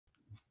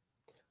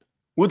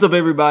What's up,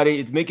 everybody?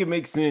 It's Make It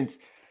Make Sense.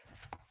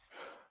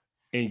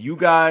 And you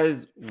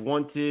guys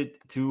wanted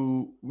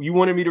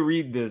me to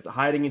read this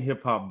Hiding in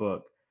Hip Hop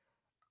book.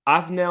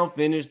 I've now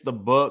finished the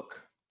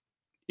book.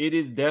 It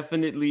is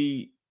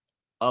definitely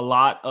a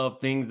lot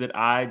of things that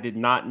I did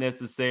not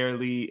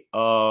necessarily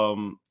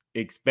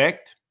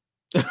expect.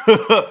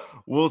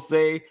 We'll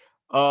say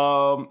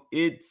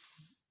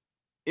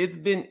it's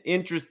been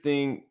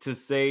interesting to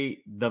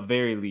say the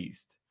very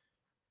least.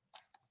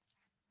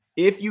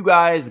 If you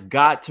guys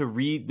got to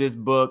read this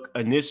book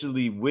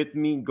initially with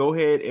me, go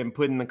ahead and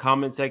put in the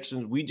comment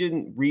sections. We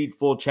didn't read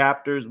full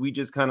chapters. We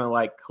just kind of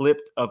like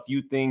clipped a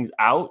few things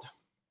out.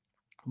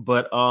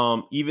 But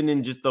even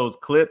in just those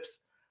clips,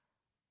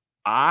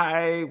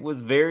 I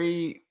was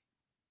very,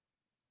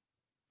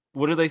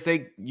 what do they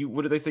say?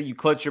 You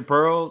clutch your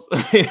pearls?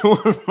 It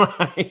was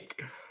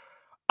like,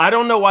 I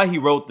don't know why he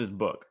wrote this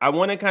book. I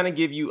want to kind of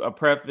give you a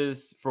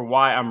preface for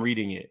why I'm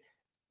reading it.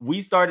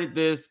 We started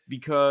this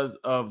because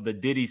of the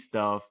Diddy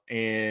stuff,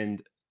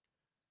 and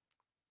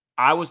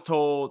I was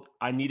told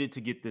I needed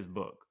to get this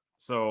book.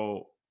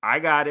 So I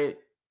got it.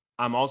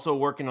 I'm also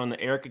working on the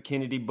Erica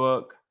Kennedy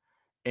book,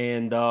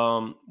 and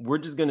we're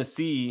just going to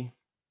see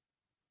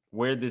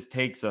where this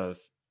takes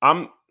us.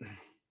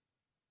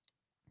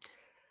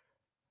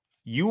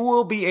 You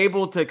will be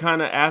able to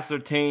kind of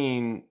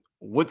ascertain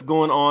what's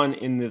going on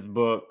in this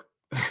book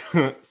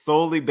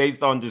solely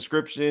based on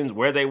descriptions,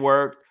 where they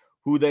worked,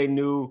 who they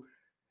knew.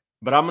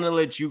 But I'm going to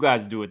let you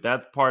guys do it.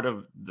 That's part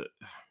of the...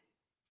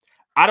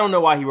 I don't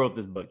know why he wrote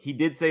this book. He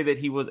did say that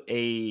he was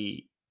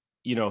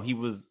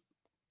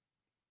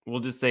we'll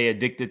just say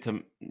addicted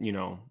to,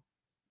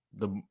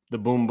 the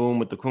boom boom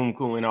with the coon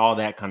coon and all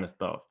that kind of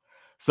stuff.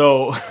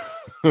 So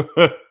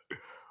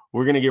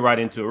we're going to get right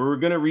into it. We're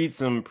going to read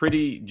some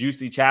pretty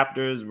juicy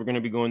chapters. We're going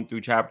to be going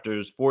through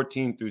chapters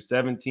 14 through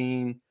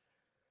 17.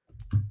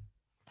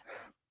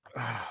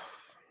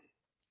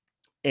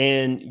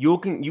 And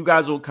you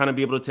guys will kind of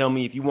be able to tell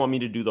me if you want me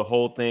to do the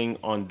whole thing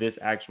on this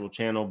actual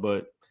channel.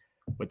 But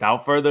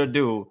without further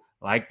ado,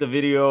 like the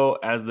video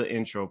as the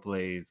intro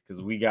plays, because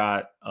we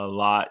got a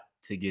lot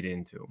to get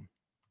into.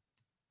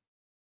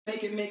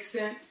 Make it make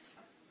sense.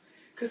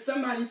 Could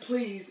somebody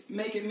please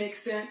make it make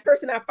sense?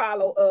 Person I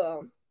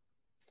follow,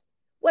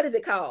 what is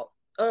it called?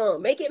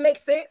 Make It Make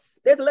Sense.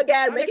 There's a little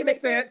guy, Make It Make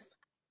Sense.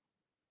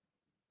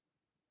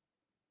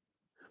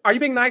 Are you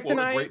being nice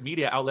tonight? A great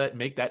media outlet,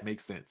 make that make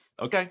sense.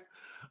 Okay.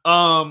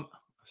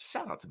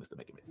 Shout out to Mr.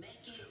 Make It Make Sense.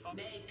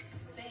 Make it make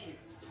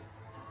sense.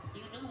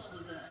 You knew what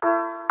was up.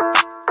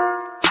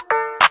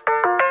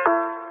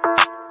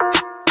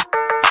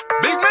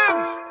 Big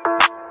Mims.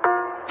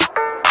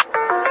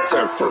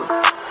 Surfer.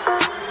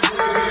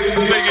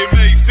 Make it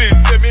make sense.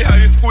 Tell me how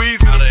you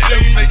squeeze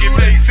it. Make it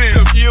make sense.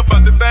 Tell me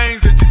about the things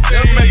that you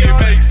say. Make it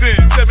make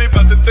sense. Tell me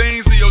about the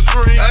things in your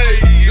dream.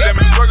 Hey, let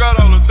me work out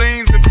all the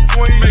things in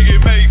between. Make it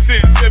make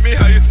sense. Tell me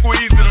how you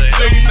squeeze it.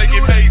 Make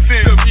it make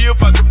sense. Tell me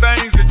about the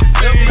things that you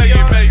say. Make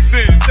it make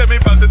sense. Tell me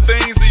about the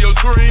things in your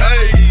dream.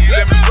 Hey,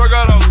 let me work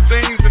out all the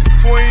things in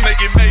between.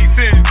 Make it make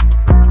sense.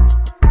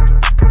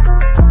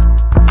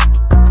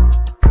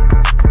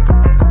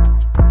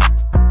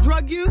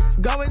 Drug use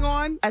going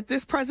on at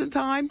this present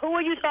time? Who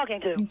are you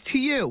talking to? To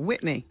you,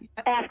 Whitney.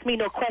 Ask me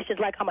no questions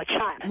like I'm a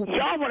child.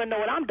 Y'all want to know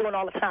what I'm doing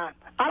all the time.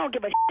 I don't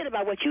give a shit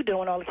about what you're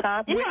doing all the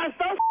time. You are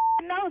so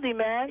nosy,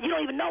 man. You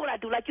don't even know what I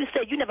do. Like you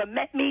said, you never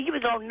met me. You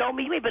don't know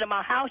me. You ain't been in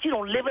my house. You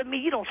don't live with me.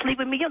 You don't sleep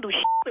with me. You don't do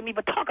shit with me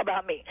but talk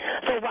about me.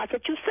 So watch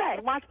what you say.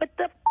 Watch what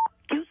the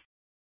you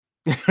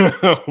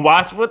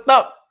Watch what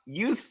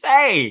you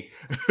say.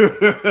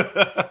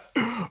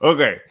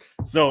 Okay,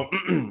 so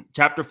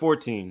chapter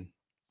 14.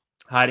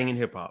 Hiding in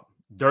hip hop.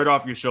 Dirt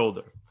off your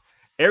shoulder.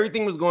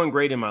 Everything was going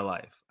great in my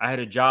life. I had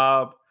a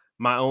job,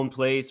 my own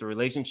place, a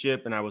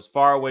relationship, and I was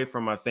far away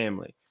from my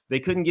family. They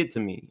couldn't get to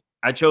me.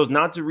 I chose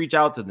not to reach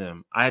out to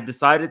them. I had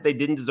decided they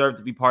didn't deserve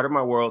to be part of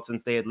my world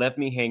since they had left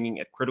me hanging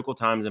at critical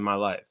times in my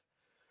life.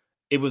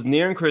 It was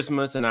nearing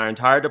Christmas, and our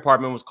entire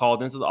department was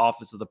called into the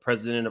office of the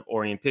president of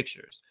Orient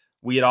Pictures.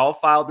 We had all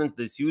filed into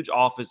this huge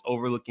office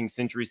overlooking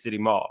Century City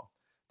Mall.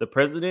 The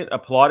president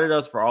applauded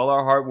us for all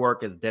our hard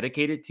work as a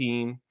dedicated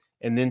team,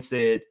 and then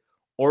said,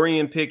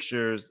 Orient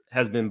Pictures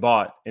has been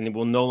bought and it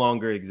will no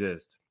longer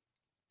exist.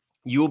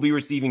 You will be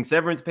receiving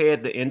severance pay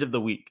at the end of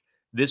the week.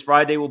 This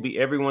Friday will be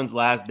everyone's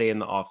last day in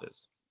the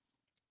office.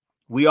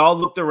 We all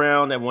looked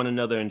around at one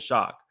another in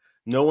shock.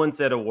 No one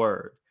said a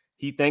word.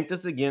 He thanked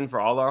us again for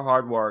all our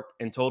hard work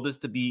and told us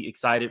to be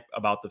excited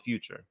about the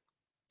future.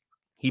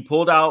 He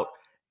pulled out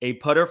a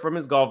putter from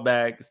his golf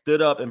bag,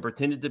 stood up and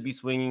pretended to be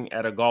swinging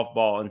at a golf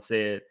ball and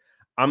said,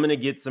 I'm going to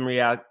get some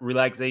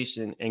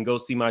relaxation and go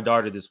see my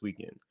daughter this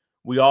weekend.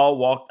 We all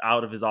walked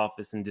out of his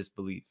office in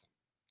disbelief.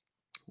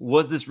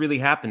 Was this really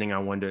happening, I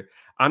wonder?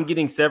 I'm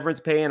getting severance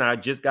pay and I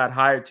just got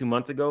hired 2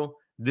 months ago.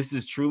 This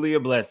is truly a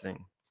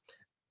blessing.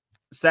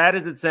 Sad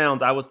as it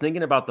sounds, I was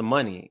thinking about the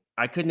money.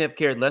 I couldn't have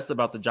cared less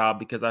about the job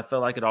because I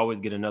felt I could always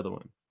get another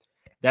one.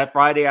 That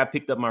Friday, I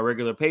picked up my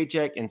regular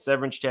paycheck and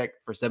severance check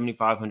for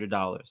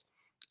 $7,500.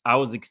 I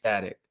was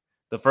ecstatic.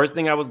 The first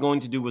thing I was going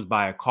to do was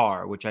buy a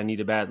car, which I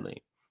needed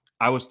badly.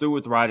 I was through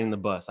with riding the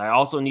bus. I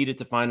also needed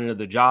to find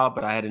another job,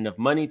 but I had enough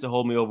money to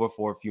hold me over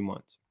for a few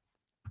months.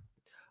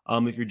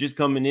 If you're just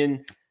coming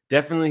in,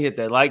 definitely hit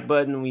that like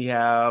button. We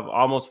have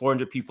almost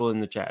 400 people in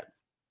the chat.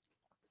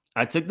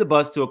 I took the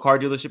bus to a car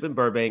dealership in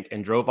Burbank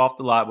and drove off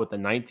the lot with a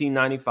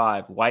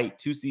 1995 white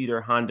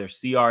two-seater Honda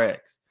CRX.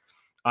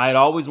 I had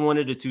always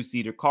wanted a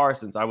two-seater car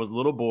since I was a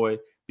little boy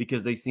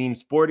because they seemed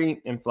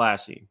sporty and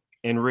flashy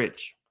and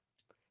rich.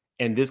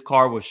 And this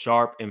car was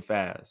sharp and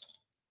fast.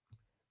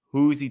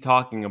 Who is he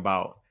talking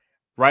about?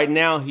 Right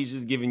now, he's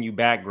just giving you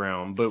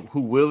background. But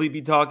who will he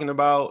be talking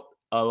about?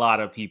 A lot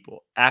of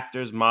people.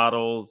 Actors,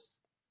 models,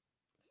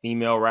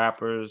 female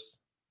rappers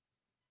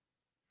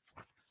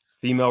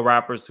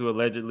who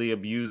allegedly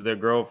abuse their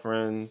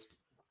girlfriends.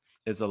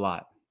 It's a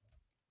lot.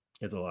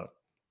 It's a lot.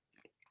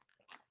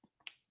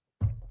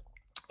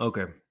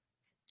 Okay.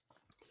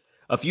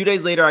 A few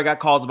days later, I got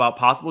calls about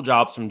possible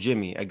jobs from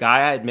Jimmy, a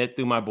guy I had met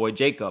through my boy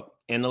Jacob,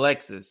 and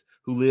Alexis,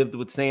 who lived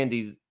at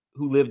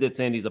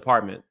Sandy's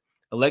apartment.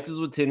 Alexis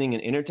was attending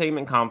an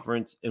entertainment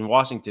conference in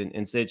Washington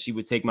and said she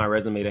would take my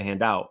resume to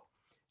hand out.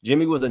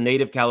 Jimmy was a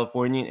native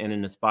Californian and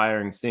an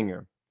aspiring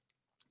singer.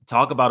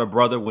 Talk about a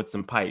brother with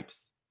some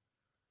pipes.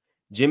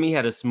 Jimmy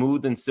had a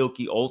smooth and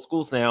silky old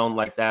school sound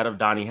like that of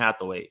Donny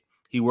Hathaway.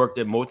 He worked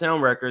at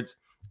Motown Records,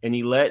 and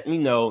he let me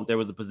know there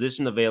was a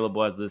position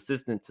available as the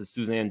assistant to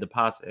Suzanne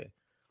DePasse.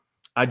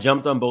 I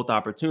jumped on both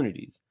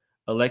opportunities.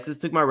 Alexis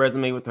took my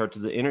resume with her to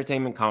the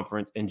entertainment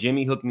conference, and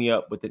Jimmy hooked me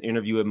up with an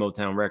interview at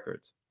Motown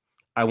Records.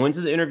 I went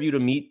to the interview to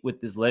meet with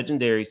this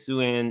legendary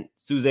Suzanne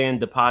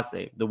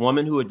DePasse, the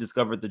woman who had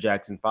discovered the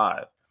Jackson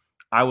 5.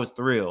 I was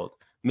thrilled.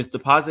 Miss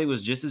DePasse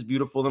was just as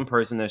beautiful in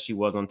person as she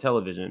was on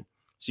television.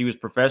 She was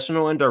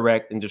professional and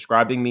direct in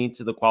describing me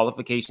to the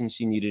qualifications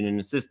she needed in an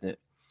assistant.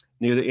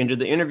 Near the end of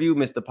the interview,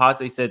 Miss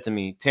DePasse said to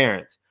me,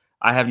 "Terrence,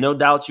 I have no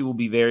doubt you will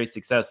be very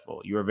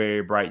successful. You're a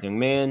very bright young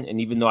man,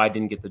 and even though I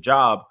didn't get the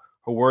job,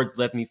 her words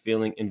left me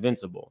feeling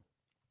invincible."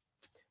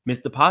 Miss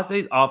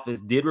DePasse's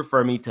office did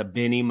refer me to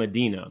Benny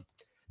Medina.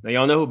 Now,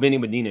 y'all know who Benny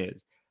Medina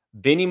is.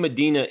 Benny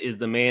Medina is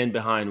the man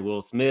behind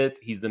Will Smith.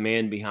 He's the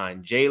man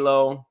behind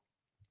J-Lo.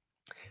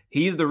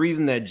 He's the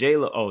reason that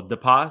J-Lo... Oh,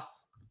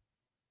 DePasse?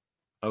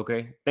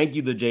 Okay. Thank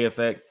you, the J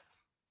Effect.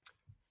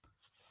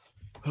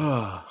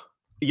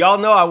 Y'all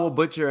know I will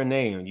butcher a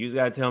name. You just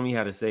got to tell me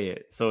how to say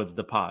it. So it's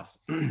DePasse.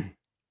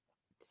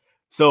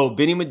 So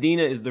Benny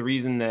Medina is the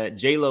reason that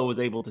J-Lo was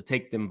able to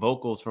take them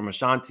vocals from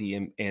Ashanti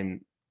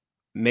and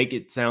make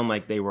it sound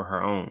like they were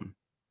her own.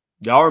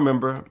 Y'all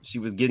remember she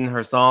was getting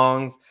her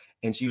songs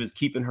and she was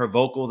keeping her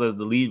vocals as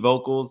the lead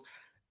vocals.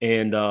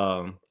 And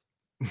y'all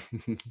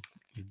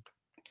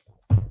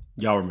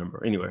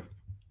remember. Anyway,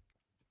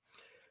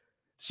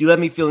 she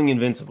left me feeling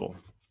invincible.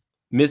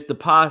 Miss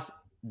DePasse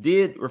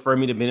did refer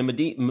me to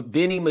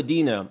Benny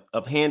Medina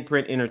of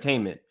Handprint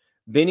Entertainment.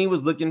 Benny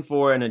was looking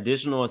for an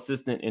additional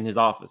assistant in his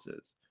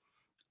offices.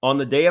 On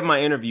the day of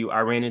my interview, I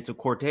ran into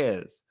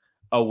Cortez,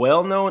 a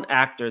well-known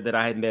actor that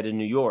I had met in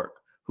New York,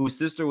 whose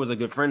sister was a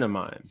good friend of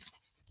mine.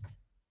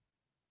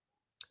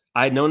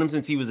 I had known him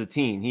since he was a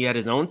teen. He had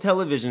his own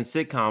television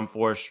sitcom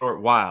for a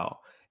short while,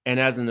 and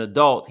as an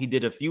adult, he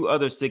did a few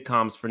other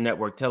sitcoms for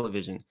network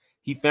television.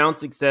 He found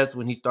success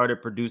when he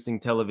started producing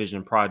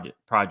television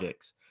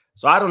projects.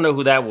 So I don't know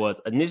who that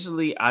was.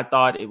 Initially, I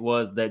thought it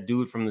was that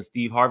dude from the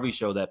Steve Harvey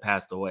show that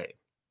passed away.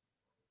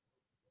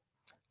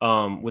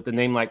 With a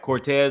name like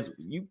Cortez,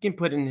 you can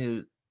put in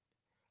his...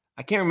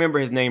 I can't remember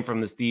his name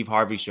from the Steve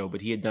Harvey show,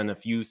 but he had done a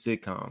few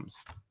sitcoms.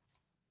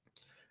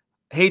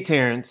 "Hey,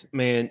 Terrence,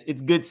 man,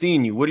 it's good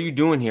seeing you. What are you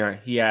doing here?"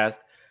 he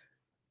asked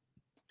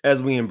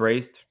as we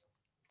embraced.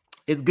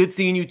 "It's good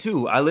seeing you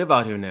too. I live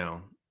out here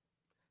now."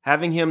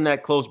 Having him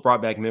that close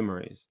brought back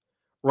memories.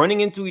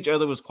 Running into each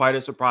other was quite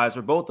a surprise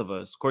for both of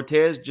us.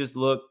 Cortez just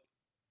looked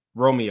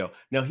Romeo.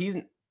 Now,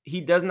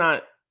 he does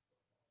not...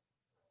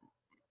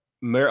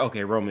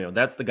 Okay, Romeo,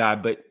 that's the guy,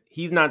 but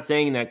he's not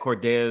saying that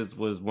Cortez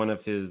was one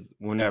of his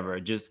whenever,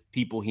 just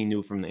people he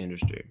knew from the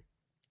industry.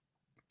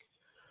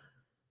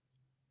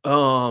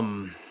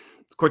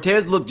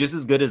 Cortez looked just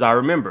as good as I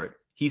remembered.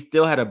 He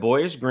still had a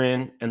boyish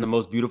grin and the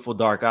most beautiful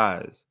dark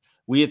eyes.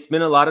 We had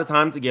spent a lot of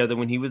time together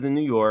when he was in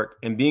New York,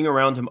 and being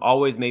around him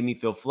always made me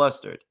feel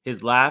flustered.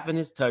 His laugh and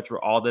his touch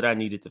were all that I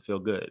needed to feel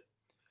good.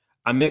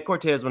 I met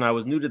Cortez when I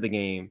was new to the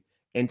game,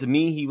 and to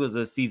me, he was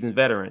a seasoned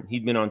veteran.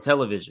 He'd been on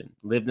television,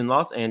 lived in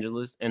Los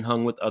Angeles, and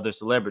hung with other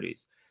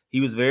celebrities.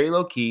 He was very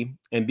low-key,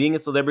 and being a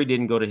celebrity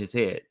didn't go to his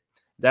head.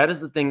 That is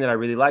the thing that I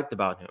really liked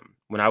about him.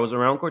 When I was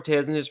around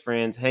Cortez and his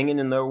friends, hanging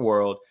in their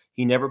world,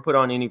 he never put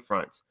on any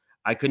fronts.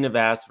 I couldn't have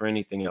asked for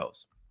anything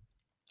else.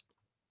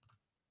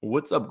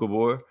 What's up,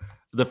 Gabor?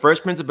 The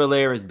Fresh Prince of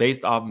Bel-Air is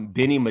based off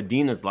Benny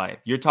Medina's life.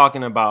 You're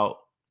talking about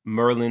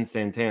Merlin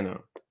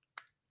Santana.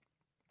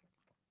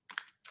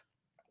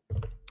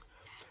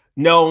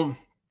 No.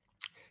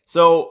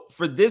 So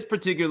for this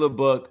particular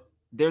book,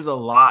 there's a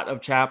lot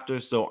of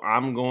chapters, so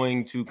I'm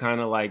going to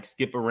kind of like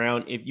skip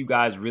around if you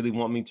guys really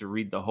want me to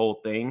read the whole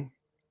thing.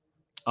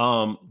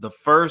 The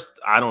first,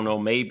 I don't know,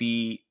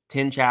 maybe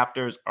 10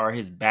 chapters are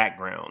his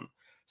background.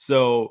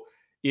 So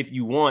if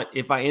you want,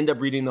 if I end up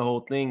reading the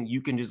whole thing,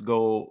 you can just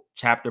go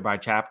chapter by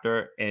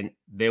chapter and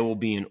they will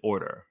be in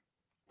order.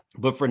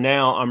 But for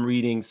now, I'm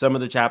reading some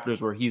of the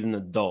chapters where he's an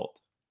adult.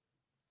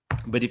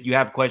 But if you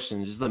have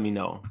questions, just let me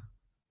know.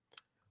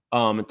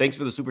 And thanks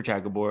for the super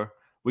chat, Gabor.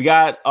 We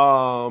got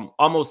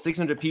almost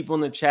 600 people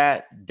in the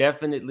chat.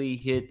 Definitely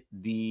hit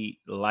the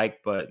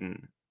like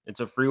button.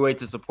 It's a free way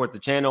to support the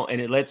channel, and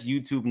it lets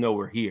YouTube know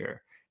we're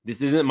here.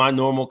 This isn't my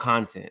normal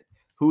content.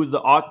 Who is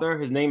the author?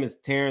 His name is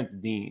Terrence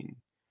Dean.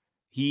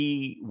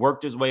 He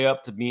worked his way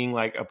up to being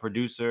like a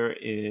producer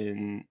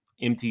in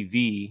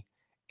MTV,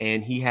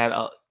 and he had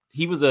a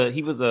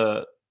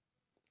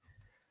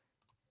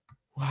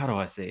how do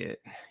I say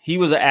it? He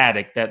was an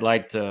addict that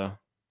liked to,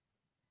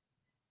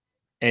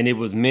 and it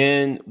was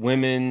men,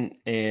 women,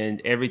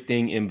 and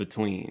everything in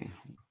between.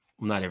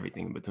 Well, not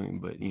everything in between,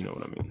 but you know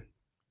what I mean.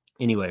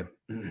 Anyway.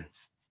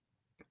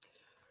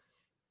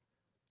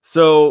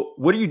 So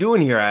what are you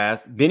doing here? I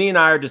asked. Benny and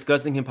I are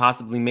discussing him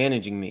possibly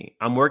managing me.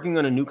 I'm working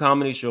on a new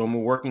comedy show and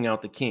we're working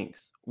out the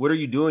kinks. What are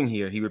you doing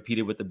here? He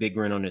repeated with a big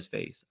grin on his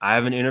face. I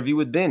have an interview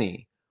with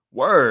Benny.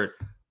 Word.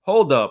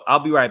 Hold up. I'll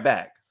be right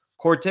back.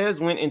 Cortez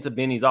went into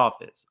Benny's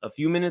office. A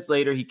few minutes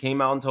later, he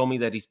came out and told me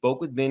that he spoke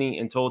with Benny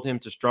and told him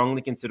to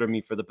strongly consider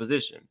me for the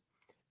position.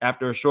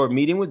 After a short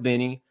meeting with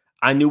Benny,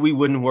 I knew we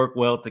wouldn't work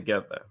well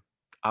together.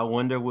 I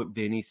wonder what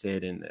Benny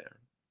said in there.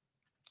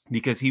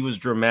 Because he was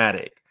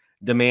dramatic,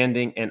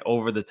 demanding, and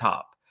over the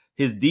top.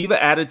 His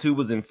diva attitude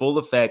was in full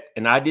effect,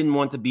 and I didn't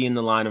want to be in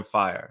the line of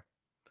fire.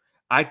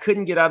 I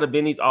couldn't get out of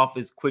Benny's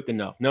office quick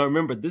enough. Now,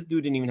 remember, this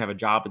dude didn't even have a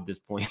job at this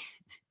point.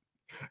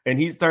 And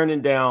he's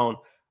turning down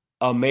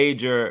a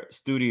major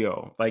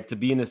studio, like to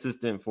be an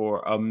assistant for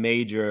a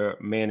major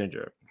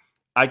manager.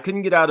 I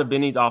couldn't get out of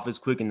Benny's office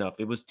quick enough.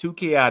 It was too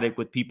chaotic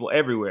with people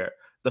everywhere.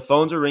 The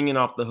phones are ringing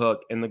off the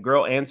hook, and the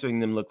girl answering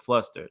them looked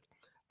flustered.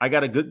 I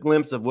got a good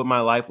glimpse of what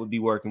my life would be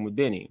working with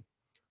Benny.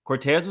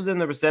 Cortez was in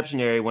the reception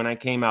area when I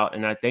came out,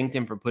 and I thanked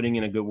him for putting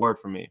in a good word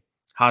for me.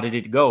 How did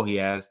it go? He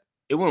asked.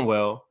 It went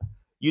well.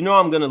 You know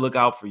I'm going to look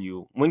out for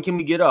you. When can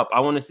we get up? I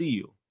want to see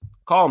you.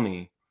 Call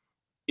me.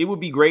 It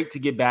would be great to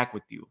get back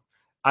with you.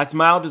 I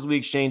smiled as we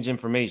exchanged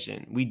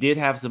information. We did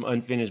have some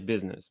unfinished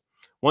business.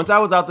 Once I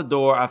was out the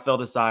door, I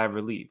felt a sigh of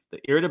relief. The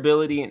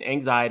irritability and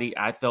anxiety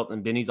I felt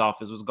in Benny's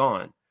office was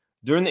gone.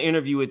 During the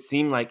interview, it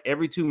seemed like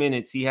every 2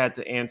 minutes he had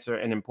to answer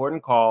an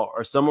important call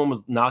or someone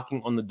was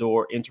knocking on the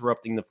door,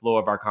 interrupting the flow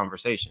of our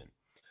conversation.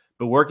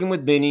 But working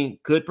with Benny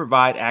could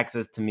provide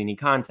access to many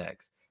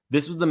contacts.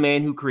 This was the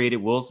man who created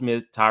Will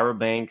Smith, Tyra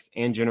Banks,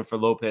 and Jennifer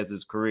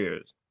Lopez's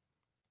careers.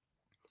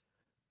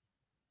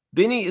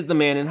 Benny is the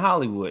man in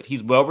Hollywood.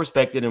 He's well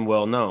respected and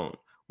well known.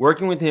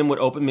 Working with him would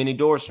open many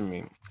doors for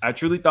me. I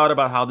truly thought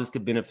about how this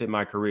could benefit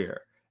my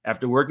career.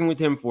 After working with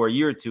him for a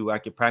year or two, I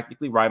could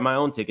practically write my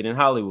own ticket in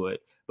Hollywood,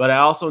 but I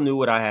also knew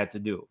what I had to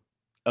do.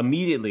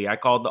 Immediately, I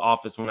called the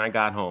office when I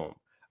got home.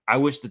 I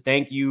wish to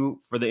thank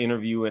you for the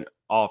interview and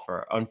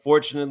offer.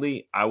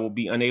 Unfortunately, I will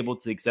be unable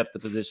to accept the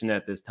position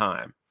at this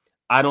time.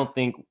 I don't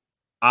think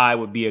I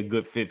would be a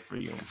good fit for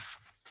you.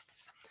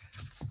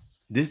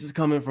 This is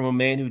coming from a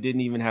man who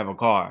didn't even have a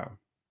car.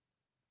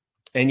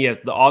 And yes,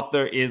 the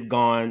author is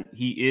gone.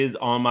 He is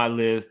on my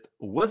list.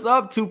 What's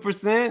up,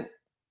 2%?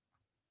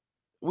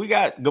 We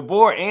got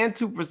Gabor and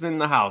 2% in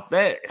the house.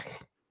 That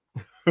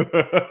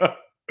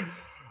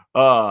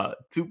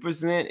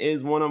 2%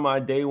 is one of my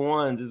day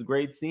ones. It's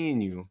great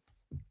seeing you.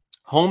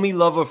 Homie,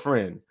 lover,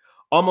 friend.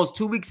 Almost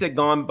 2 weeks had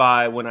gone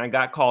by when I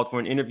got called for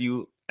an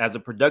interview as a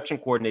production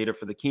coordinator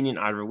for the Keenen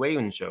Ivory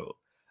Wayans show.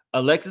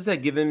 Alexis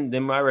had given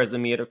them my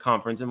resume at a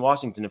conference in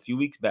Washington a few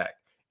weeks back,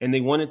 and they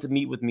wanted to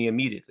meet with me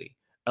immediately.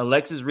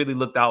 Alexis really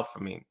looked out for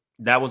me.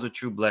 That was a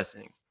true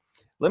blessing.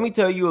 Let me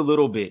tell you a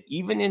little bit,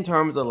 even in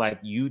terms of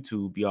like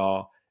YouTube,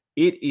 y'all,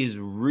 it is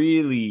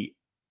really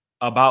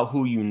about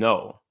who you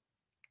know.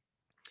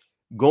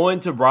 Going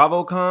to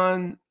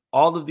BravoCon,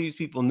 all of these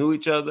people knew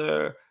each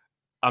other.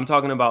 I'm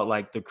talking about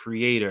like the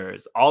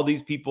creators. All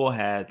these people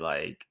had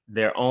like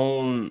their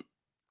own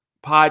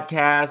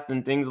podcast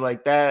and things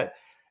like that.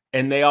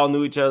 And they all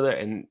knew each other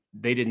and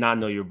they did not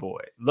know your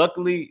boy.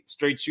 Luckily,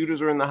 straight shooters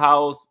were in the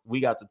house.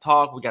 We got to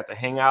talk. We got to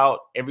hang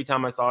out. Every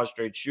time I saw a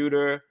straight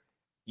shooter,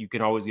 you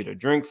can always get a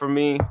drink from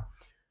me.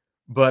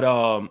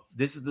 But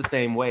this is the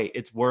same way.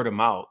 It's word of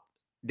mouth.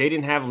 They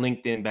didn't have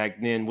LinkedIn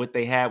back then. What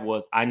they had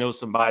was, I know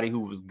somebody who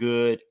was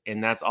good,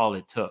 and that's all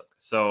it took.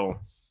 So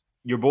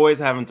your boy's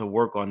having to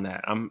work on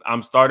that.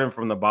 I'm starting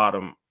from the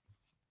bottom.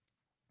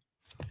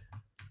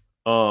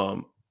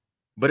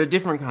 But a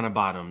different kind of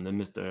bottom than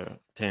Mr.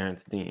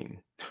 Terrence Dean.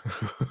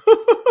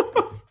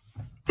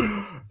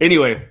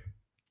 Anyway.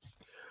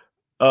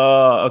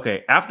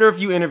 Okay. After a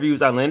few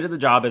interviews, I landed the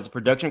job as a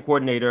production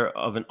coordinator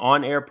of an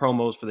on-air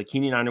promos for the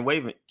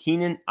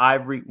Keenen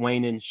Ivory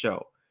Wayans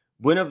show.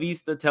 Buena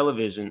Vista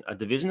Television, a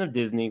division of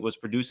Disney, was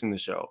producing the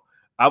show.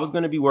 I was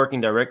going to be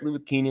working directly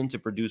with Keenen to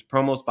produce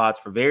promo spots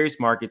for various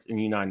markets in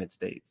the United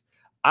States.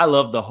 I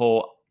love the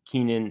whole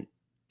Keenen.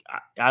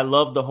 I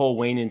love the whole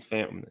Wayans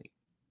family.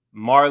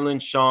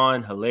 Marlon,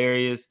 Sean,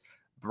 hilarious.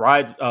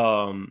 Brides,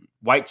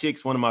 White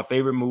Chicks, one of my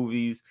favorite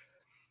movies.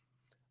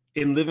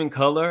 In Living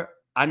Color,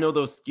 I know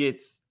those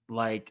skits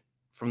like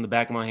from the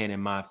back of my hand,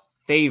 and my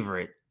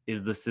favorite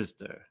is The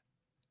Sister.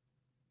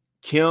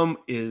 Kim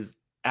is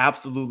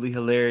absolutely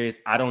hilarious.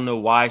 I don't know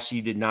why she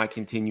did not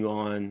continue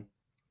on.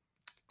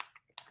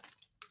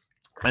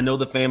 I know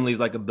the family is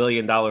like $1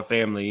 billion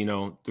family, you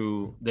know,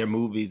 through their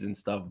movies and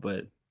stuff,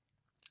 but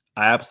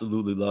I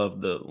absolutely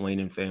love the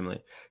Wayans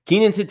family.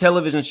 Keenan's hit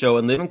television show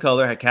In Living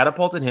Color had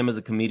catapulted him as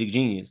a comedic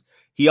genius.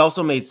 He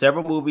also made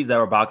several movies that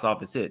were box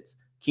office hits.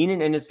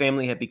 Keenan and his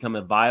family had become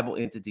a viable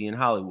entity in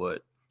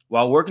Hollywood.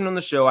 While working on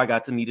the show, I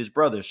got to meet his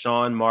brothers,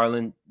 Sean,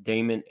 Marlon,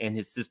 Damon, and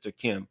his sister,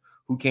 Kim,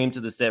 who came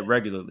to the set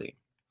regularly.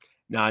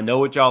 Now, I know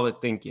what y'all are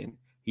thinking.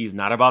 He's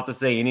not about to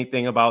say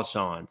anything about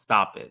Sean.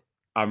 Stop it.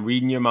 I'm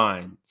reading your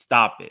mind.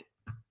 Stop it.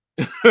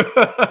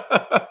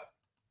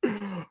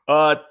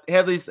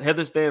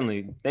 Heather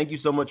Stanley, thank you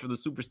so much for the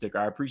super sticker.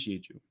 I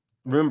appreciate you.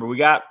 Remember, we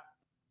got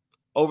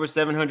over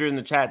 700 in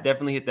the chat.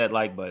 Definitely hit that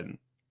like button.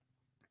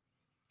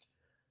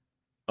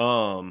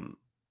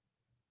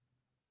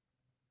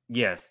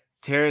 Yes,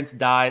 Terrence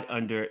died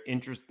under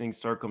interesting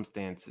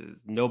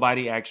circumstances.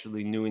 Nobody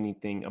actually knew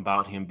anything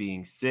about him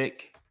being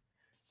sick.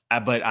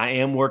 But I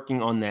am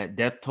working on that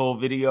death toll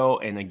video.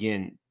 And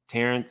again,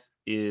 Terrence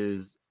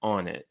is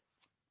on it.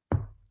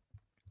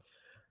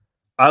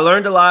 I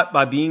learned a lot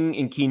by being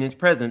in Keenan's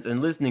presence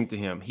and listening to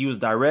him. He was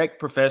direct,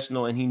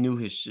 professional, and he knew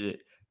his shit.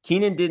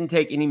 Keenan didn't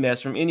take any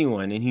mess from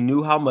anyone, and he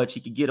knew how much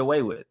he could get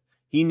away with.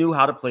 He knew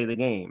how to play the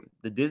game.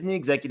 The Disney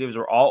executives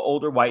were all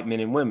older white men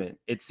and women.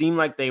 It seemed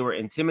like they were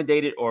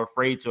intimidated or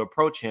afraid to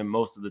approach him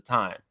most of the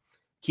time.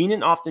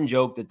 Keenan often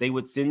joked that they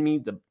would send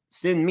me,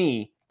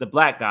 the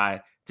black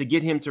guy, to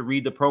get him to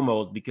read the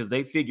promos because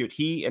they figured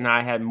he and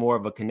I had more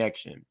of a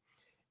connection.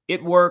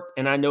 It worked,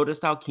 and I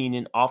noticed how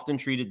Keenan often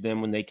treated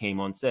them when they came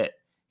on set.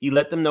 He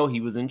let them know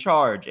he was in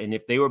charge, and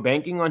if they were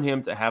banking on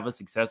him to have a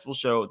successful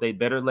show, they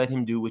better let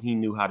him do what he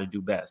knew how to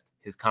do best,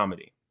 his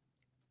comedy.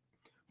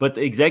 But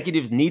the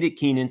executives needed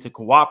Keenan to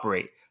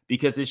cooperate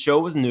because his show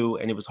was new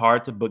and it was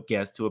hard to book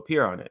guests to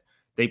appear on it.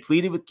 They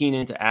pleaded with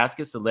Keenan to ask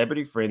his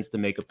celebrity friends to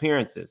make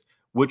appearances,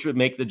 which would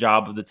make the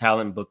job of the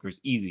talent bookers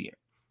easier.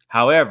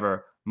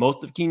 However,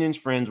 most of Keenan's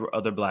friends were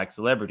other black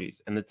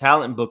celebrities, and the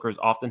talent bookers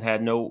often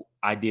had no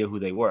idea who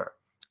they were.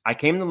 I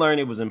came to learn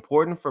it was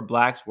important for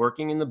blacks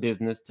working in the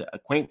business to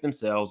acquaint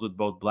themselves with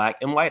both black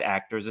and white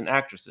actors and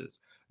actresses,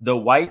 though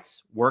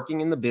whites working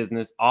in the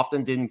business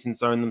often didn't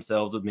concern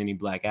themselves with many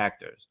black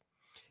actors.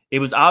 It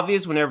was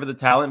obvious whenever the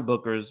talent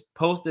bookers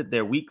posted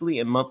their weekly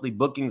and monthly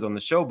bookings on the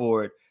show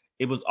board,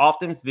 it was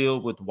often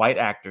filled with white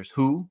actors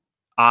who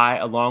I,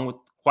 along with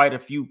quite a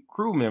few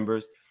crew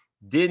members,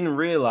 didn't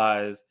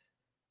recognize.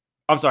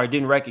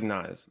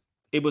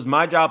 It was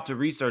my job to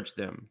research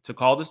them, to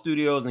call the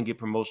studios and get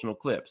promotional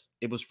clips.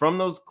 It was from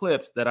those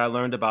clips that I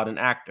learned about an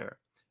actor.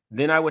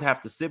 Then I would have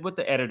to sit with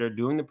the editor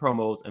doing the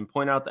promos and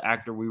point out the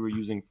actor we were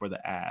using for the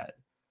ad.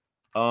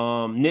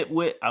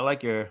 Nitwit, I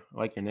like your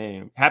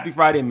name. Happy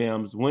Friday,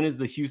 Mims. When is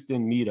the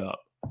Houston meetup?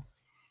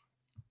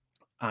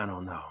 I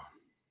don't know.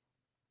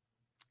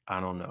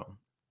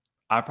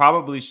 I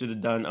probably should have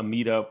done a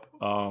meetup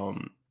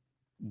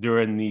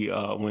during the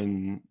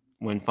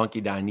when Funky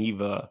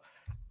Dineva.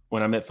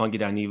 When I met Funky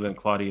Dineva and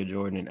Claudia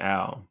Jordan and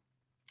Al.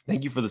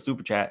 Thank you for the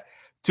super chat.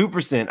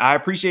 2%. I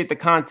appreciate the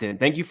content.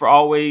 Thank you for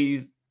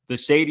always the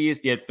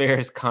shadiest yet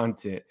fairest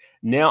content.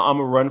 Now I'm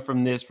going to run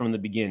from this from the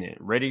beginning.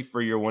 Ready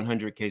for your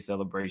 100K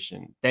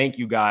celebration. Thank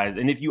you, guys.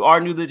 And if you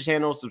are new to the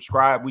channel,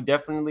 subscribe. We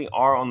definitely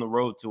are on the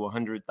road to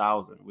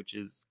 100,000, which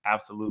is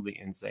absolutely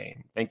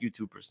insane. Thank you,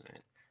 2%.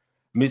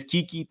 Miss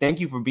Kiki,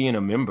 thank you for being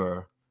a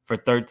member for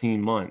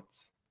 13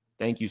 months.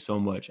 Thank you so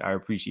much. I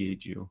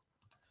appreciate you.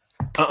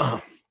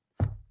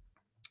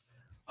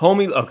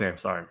 Homie, okay,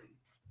 sorry.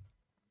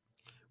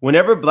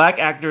 Whenever black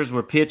actors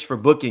were pitched for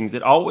bookings,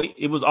 it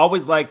was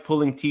always like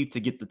pulling teeth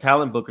to get the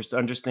talent bookers to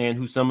understand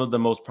who some of the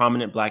most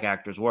prominent black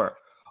actors were.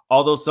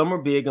 Although some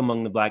were big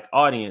among the black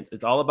audience,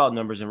 it's all about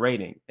numbers and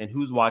rating and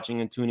who's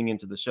watching and tuning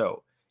into the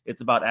show.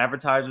 It's about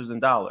advertisers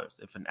and dollars.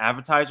 If an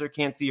advertiser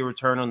can't see a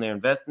return on their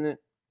investment,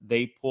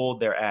 they pulled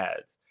their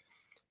ads.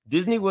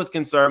 Disney was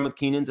concerned with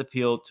Keenan's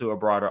appeal to a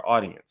broader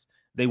audience.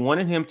 They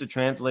wanted him to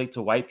translate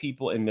to white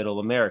people in Middle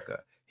America.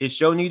 His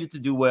show needed to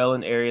do well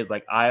in areas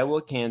like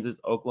Iowa,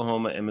 Kansas,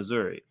 Oklahoma, and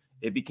Missouri.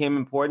 It became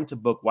important to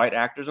book white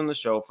actors on the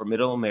show for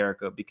Middle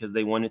America because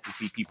they wanted to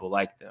see people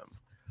like them.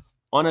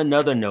 On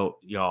another note,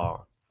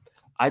 y'all,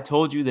 I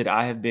told you that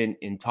I have been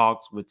in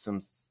talks with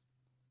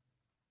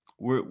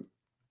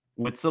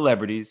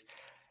celebrities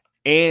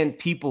and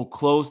people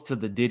close to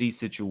the Diddy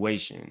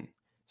situation.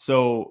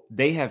 So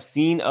they have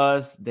seen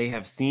us, they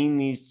have seen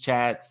these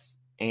chats,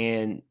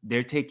 and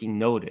they're taking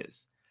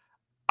notice.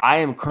 I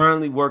am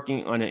currently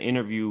working on an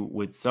interview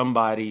with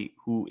somebody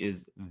who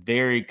is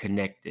very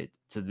connected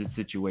to this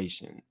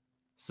situation.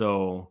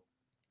 So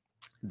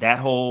that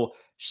whole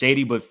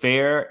shady but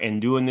fair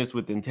and doing this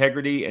with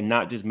integrity and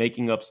not just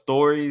making up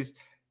stories,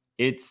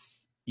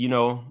 it's, you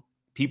know,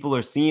 people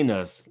are seeing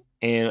us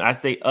And I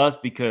say us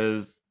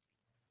because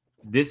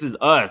this is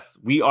us.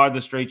 We are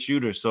the straight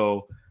shooter.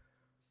 So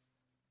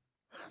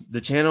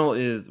the channel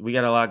we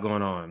got a lot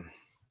going on.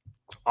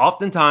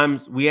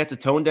 Oftentimes, we had to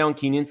tone down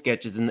Keenan's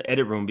sketches in the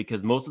edit room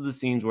because most of the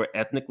scenes were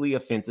ethnically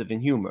offensive in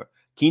humor.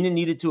 Keenan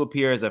needed to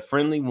appear as a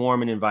friendly,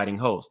 warm, and inviting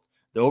host.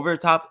 The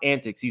over-the-top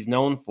antics he's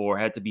known for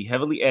had to be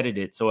heavily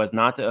edited so as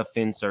not to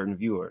offend certain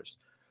viewers.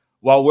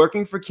 While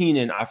working for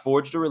Keenan, I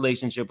forged a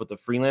relationship with a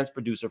freelance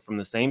producer from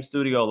the same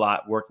studio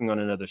lot working on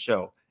another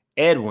show.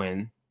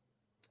 Edwin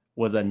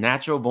was a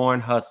natural-born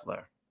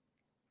hustler.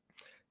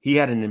 He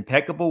had an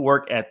impeccable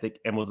work ethic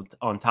and was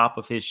on top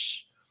of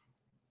his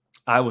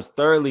I was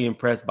thoroughly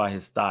impressed by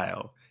his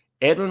style.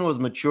 Edwin was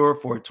mature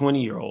for a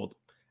 20-year-old.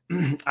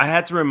 I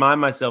had to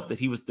remind myself that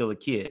he was still a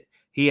kid.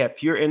 He had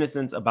pure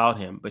innocence about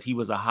him, but he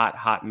was a hot,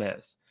 hot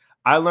mess.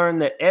 I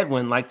learned that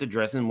Edwin liked to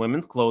dress in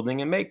women's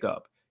clothing and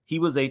makeup. He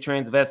was a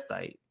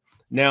transvestite.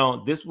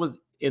 Now, this was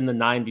in the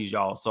 90s,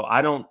 y'all, so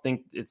I don't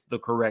think it's the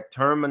correct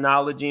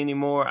terminology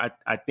anymore.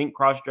 I think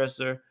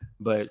cross-dresser,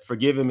 but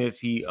forgive him if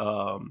he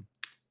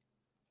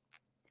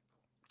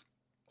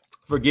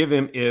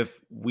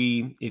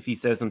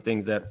says some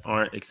things that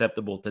aren't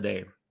acceptable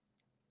today.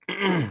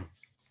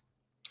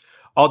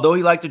 Although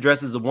he liked to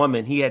dress as a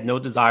woman, he had no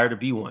desire to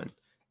be one.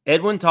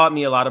 Edwin taught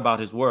me a lot about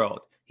his world.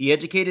 He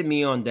educated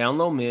me on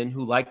down-low men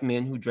who liked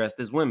men who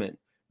dressed as women.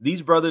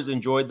 These brothers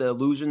enjoyed the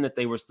illusion that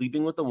they were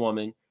sleeping with a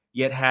woman,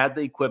 yet had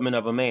the equipment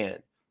of a man.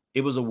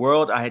 It was a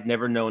world I had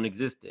never known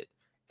existed.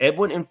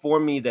 Edwin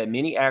informed me that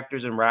many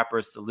actors and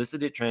rappers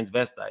solicited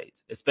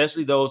transvestites,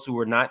 especially those who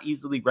were not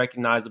easily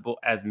recognizable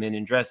as men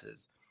in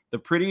dresses. The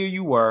prettier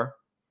you were,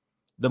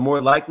 the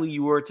more likely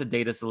you were to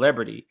date a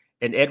celebrity,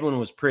 and Edwin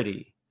was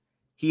pretty.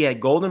 He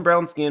had golden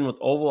brown skin with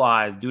oval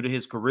eyes due to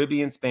his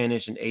Caribbean,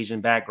 Spanish, and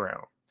Asian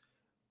background.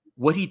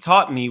 What he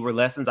taught me were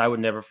lessons I would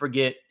never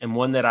forget, and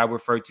one that I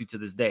refer to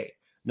this day.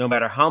 No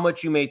matter how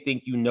much you may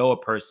think you know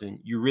a person,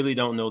 you really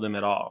don't know them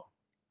at all.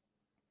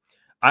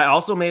 I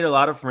also made a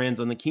lot of friends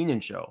on the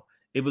Keenan Show.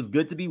 It was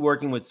good to be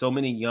working with so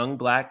many young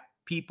Black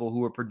people who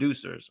were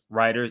producers,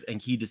 writers, and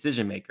key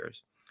decision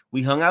makers.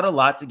 We hung out a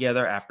lot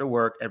together after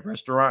work at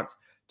restaurants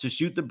to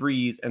shoot the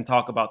breeze and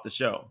talk about the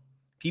show.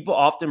 People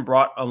often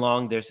brought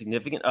along their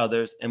significant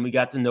others, and we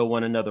got to know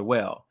one another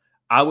well.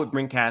 I would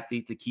bring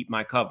Kathy to keep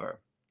my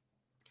cover.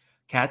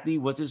 Kathy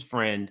was his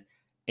friend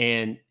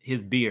and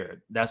his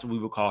beard. That's what we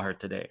would call her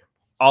today.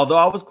 Although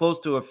I was close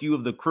to a few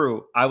of the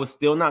crew, I was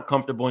still not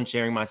comfortable in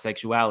sharing my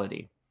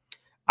sexuality.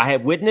 I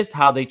had witnessed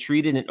how they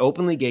treated an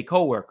openly gay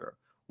coworker.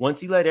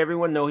 Once he let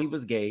everyone know he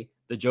was gay,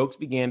 the jokes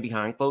began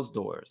behind closed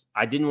doors.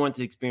 I didn't want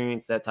to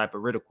experience that type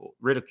of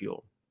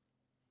ridicule.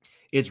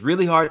 It's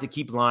really hard to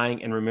keep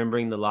lying and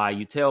remembering the lie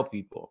you tell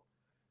people.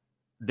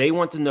 They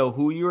want to know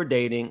who you are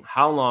dating,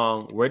 how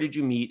long, where did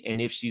you meet, and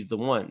if she's the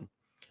one.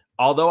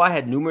 Although I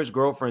had numerous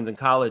girlfriends in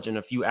college and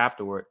a few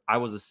afterward, I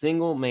was a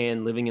single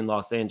man living in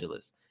Los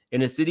Angeles.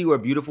 In a city where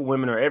beautiful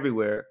women are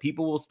everywhere,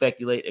 people will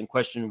speculate and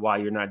question why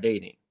you're not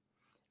dating.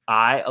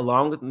 I,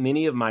 along with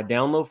many of my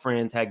down-low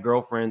friends, had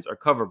girlfriends or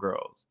cover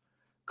girls.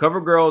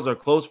 Cover girls are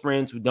close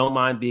friends who don't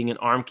mind being an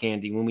arm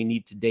candy when we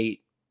need to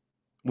date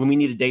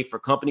for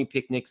company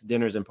picnics,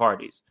 dinners, and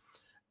parties.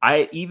 I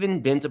had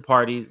even been to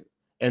parties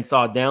and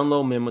saw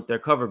down-low men with their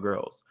cover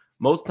girls.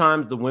 Most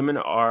times the women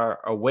are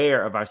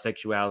aware of our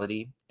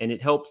sexuality, and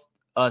it helps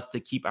us to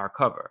keep our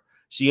cover.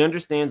 She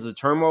understands the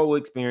turmoil we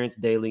experience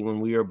daily when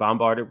we are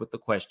bombarded with the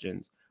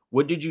questions,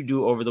 what did you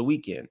do over the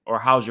weekend? Or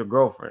how's your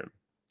girlfriend?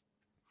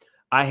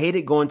 I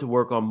hated going to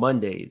work on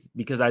Mondays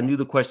because I knew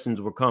the questions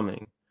were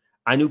coming.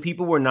 I knew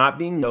people were not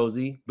being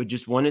nosy, but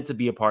just wanted to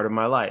be a part of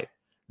my life.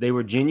 They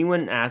were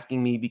genuine in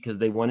asking me because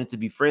they wanted to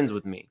be friends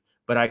with me,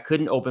 but I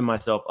couldn't open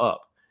myself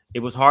up. It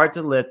was hard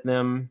to let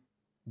them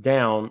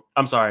down.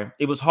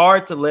 It was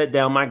hard to let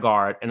down my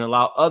guard and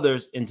allow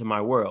others into my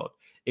world.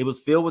 It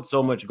was filled with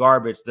so much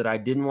garbage that I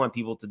didn't want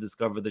people to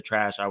discover the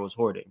trash I was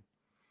hoarding.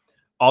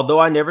 Although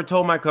I never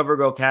told my cover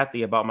girl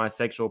Kathy about my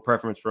sexual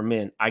preference for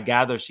men, I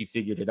gather she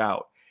figured it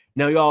out.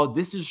 Now, y'all,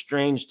 this is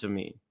strange to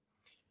me.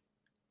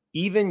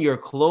 Even your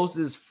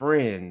closest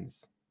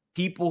friends,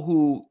 people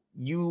who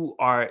you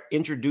are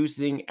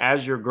introducing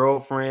as your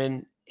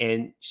girlfriend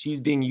and she's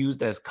being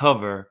used as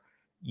cover,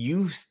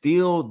 you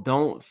still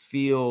don't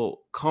feel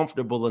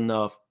comfortable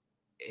enough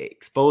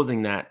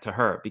exposing that to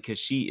her because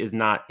she is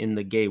not in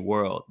the gay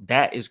world.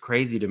 That is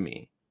crazy to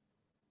me.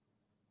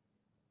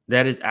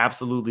 That is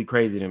absolutely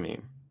crazy to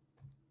me.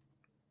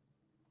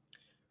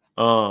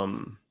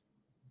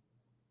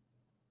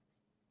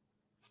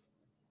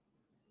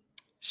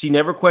 She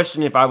never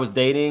questioned if I was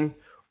dating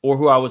or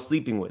who I was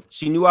sleeping with.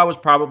 She knew I was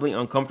probably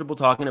uncomfortable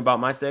talking about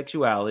my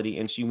sexuality,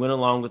 and she went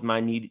along with my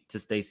need to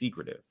stay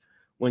secretive.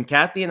 When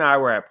Kathy and I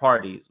were at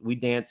parties, we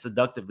danced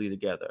seductively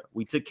together.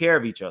 We took care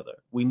of each other.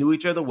 We knew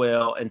each other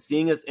well, and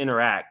seeing us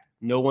interact,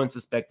 no one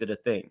suspected a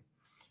thing.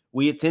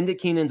 We attended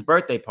Keenan's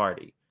birthday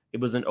party. It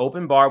was an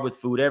open bar with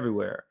food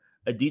everywhere.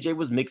 A DJ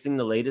was mixing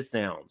the latest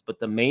sounds, but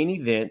the main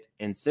event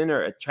and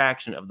center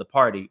attraction of the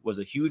party was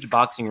a huge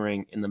boxing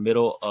ring in the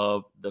middle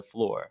of the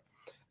floor.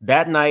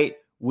 That night,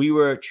 We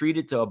were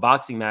treated to a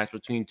boxing match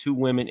between two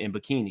women in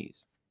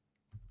bikinis.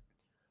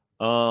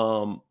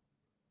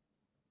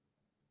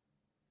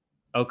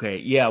 Okay,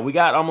 yeah, we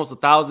got almost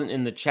 1,000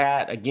 in the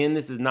chat. Again,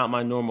 this is not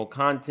my normal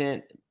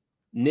content.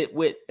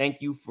 Nitwit,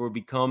 thank you for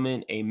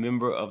becoming a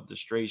member of the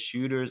Straight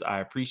Shooters. I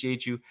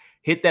appreciate you.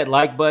 Hit that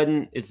like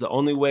button. It's the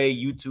only way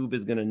YouTube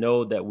is going to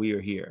know that we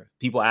are here.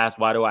 People ask,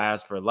 why do I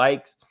ask for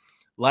likes?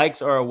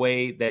 Likes are a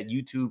way that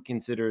YouTube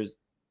considers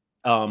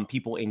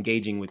people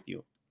engaging with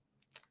you.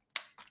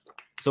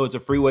 So it's a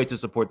free way to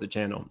support the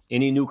channel.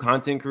 Any new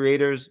content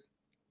creators,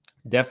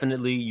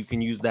 definitely you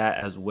can use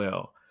that as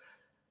well.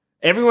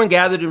 Everyone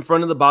gathered in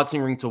front of the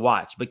boxing ring to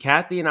watch, but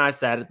Kathy and I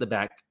sat at the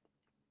back.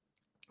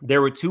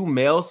 There were two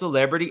male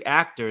celebrity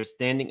actors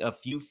standing a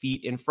few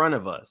feet in front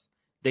of us.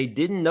 They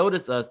didn't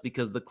notice us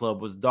because the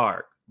club was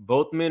dark.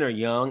 Both men are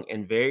young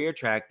and very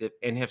attractive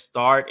and have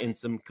starred in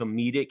some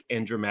comedic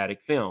and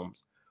dramatic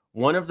films.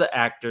 One of the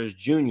actors,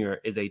 Junior,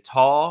 is a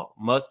tall,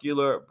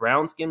 muscular,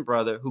 brown-skinned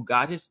brother who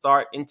got his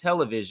start in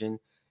television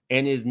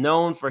and is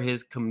known for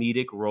his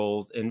comedic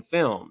roles in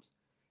films.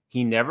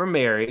 He never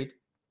married,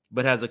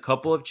 but has a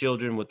couple of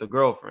children with a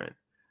girlfriend.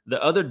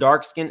 The other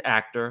dark-skinned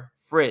actor,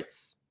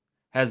 Fritz,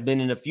 has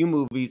been in a few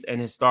movies and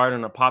has starred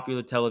in a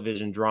popular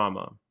television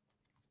drama.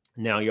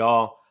 Now,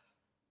 y'all,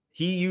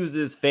 he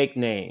uses fake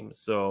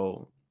names.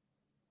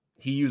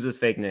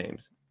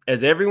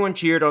 As everyone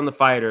cheered on the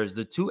fighters,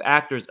 the two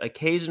actors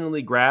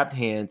occasionally grabbed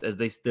hands as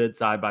they stood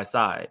side by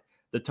side.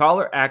 The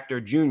taller actor,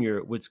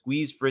 Junior, would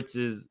squeeze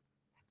Fritz's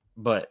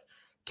butt.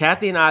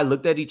 Kathy and I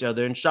looked at each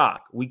other in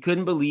shock. We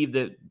couldn't believe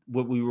that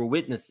what we were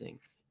witnessing.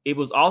 It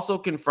was also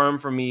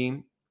confirmed for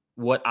me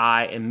what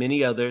I and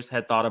many others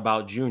had thought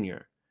about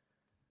Junior.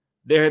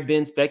 There had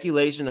been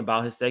speculation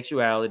about his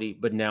sexuality,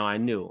 but now I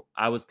knew.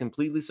 I was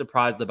completely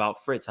surprised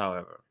about Fritz,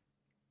 however.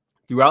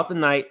 Throughout the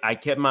night, I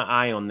kept my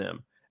eye on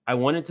them. I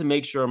wanted to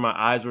make sure my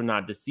eyes were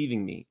not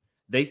deceiving me.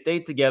 They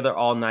stayed together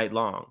all night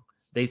long.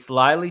 They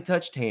slyly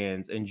touched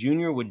hands, and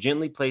Junior would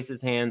gently place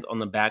his hands on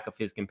the back of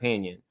his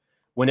companion.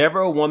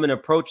 Whenever a woman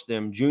approached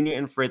them, Junior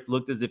and Fritz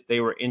looked as if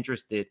they were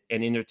interested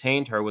and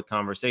entertained her with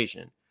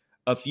conversation.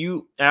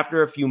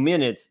 After a few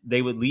minutes,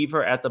 they would leave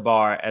her at the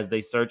bar as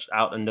they searched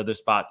out another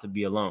spot to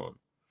be alone.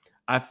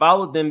 I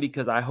followed them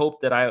because I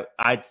hoped that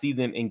I'd see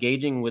them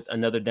engaging with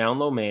another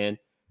down-low man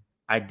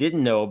I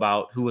didn't know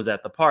about who was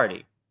at the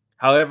party.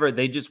 However,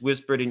 they just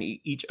whispered in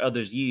each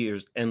other's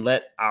ears and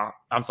let out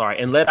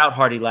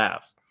hearty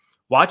laughs.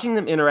 Watching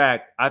them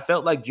interact, I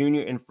felt like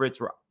Junior and Fritz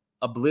were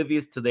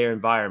oblivious to their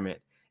environment,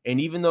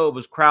 and even though it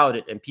was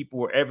crowded and people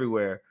were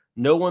everywhere,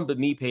 no one but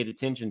me paid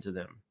attention to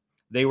them.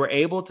 They were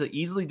able to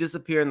easily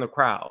disappear in the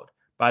crowd.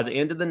 By the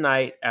end of the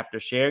night, after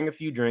sharing a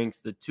few drinks,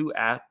 the two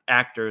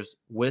actors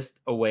whisked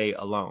away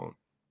alone.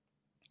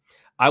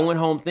 I went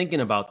home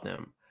thinking about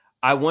them.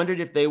 I wondered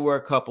if they were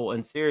a couple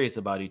and serious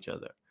about each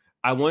other.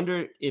 I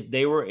wondered if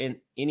they were in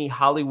any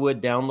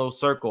Hollywood down-low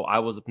circle I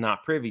was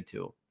not privy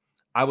to.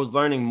 I was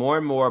learning more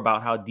and more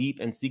about how deep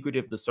and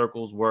secretive the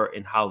circles were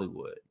in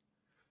Hollywood.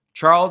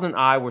 Charles and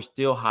I were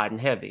still hot and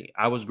heavy.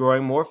 I was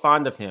growing more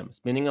fond of him,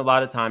 spending a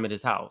lot of time at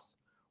his house.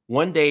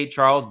 One day,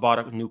 Charles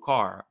bought a new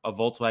car, a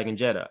Volkswagen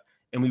Jetta,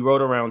 and we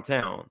rode around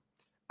town.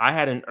 I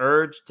had an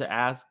urge to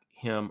ask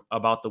him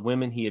about the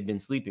women he had been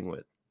sleeping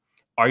with.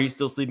 Are you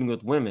still sleeping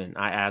with women?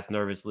 I asked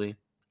nervously.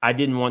 I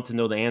didn't want to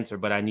know the answer,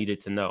 but I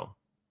needed to know.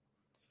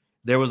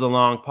 There was a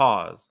long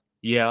pause.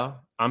 Yeah,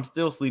 I'm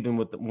still sleeping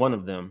with one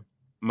of them.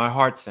 My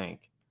heart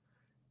sank.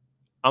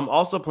 I'm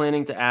also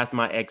planning to ask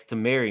my ex to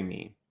marry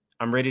me.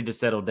 I'm ready to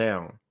settle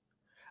down.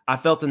 I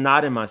felt a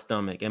knot in my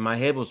stomach and my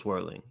head was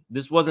swirling.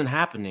 This wasn't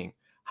happening.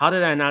 How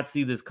did I not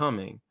see this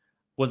coming?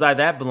 Was I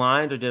that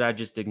blind or did I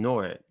just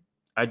ignore it?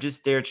 I just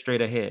stared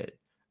straight ahead.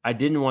 I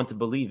didn't want to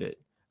believe it.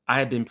 I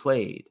had been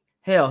played.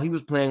 Hell, he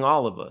was playing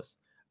all of us.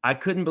 I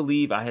couldn't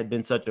believe I had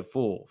been such a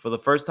fool. For the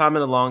first time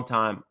in a long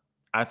time,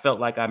 I felt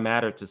like I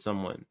mattered to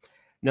someone.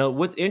 Now,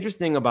 what's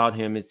interesting about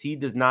him is he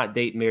does not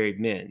date married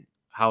men.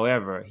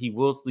 However, he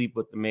will sleep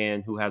with the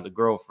man who has a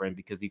girlfriend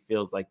because he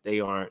feels like they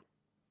aren't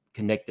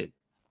connected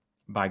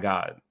by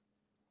God.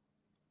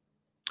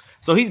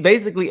 So he's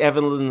basically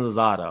Evelyn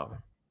Lozado.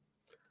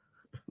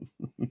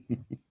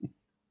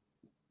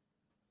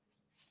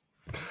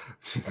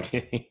 Just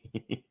kidding.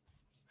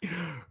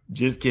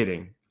 Just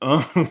kidding.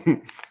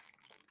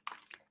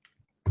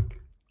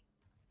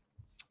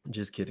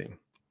 Just kidding.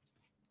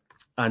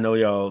 I know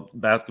y'all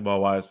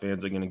Basketball Wives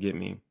fans are going to get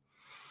me.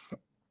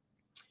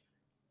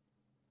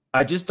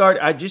 I just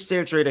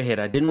stared straight ahead.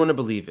 I didn't want to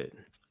believe it.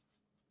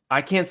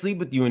 I can't sleep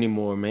with you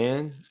anymore,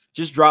 man.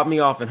 Just drop me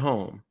off at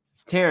home.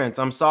 Terrence,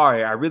 I'm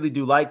sorry. I really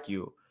do like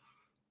you.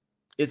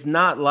 It's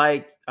not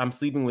like I'm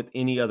sleeping with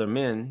any other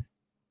men.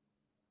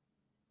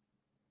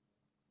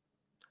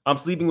 I'm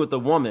sleeping with a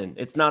woman.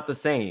 It's not the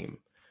same.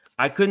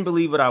 I couldn't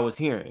believe what I was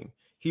hearing.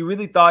 He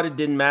really thought it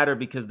didn't matter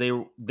because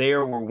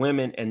there were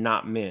women and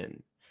not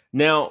men.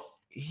 Now,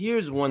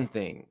 here's one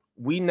thing.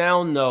 We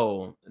now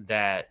know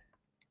that,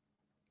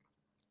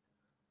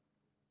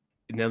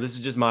 now this is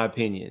just my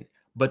opinion,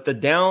 but the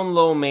down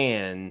low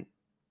man,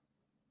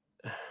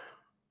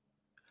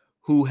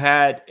 who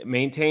had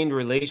maintained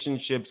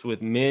relationships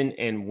with men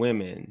and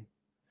women,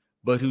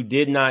 but who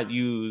did not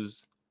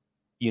use,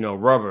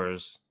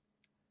 rubbers,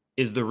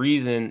 is the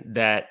reason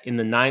that in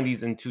the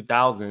 90s and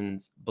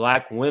 2000s,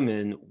 Black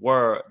women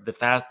were the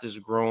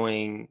fastest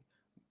growing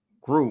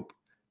group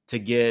to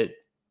get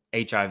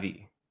HIV.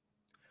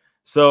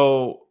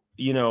 So,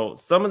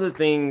 some of the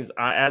things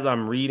as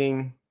I'm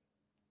reading,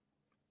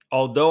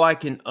 although I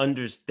can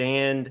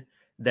understand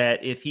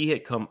that if he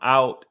had come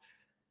out,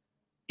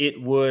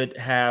 it would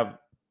have,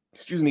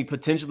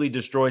 potentially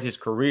destroyed his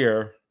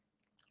career.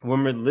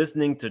 When we're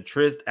listening to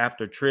tryst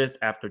after tryst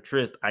after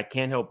tryst, I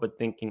can't help but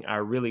thinking, I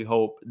really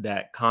hope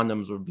that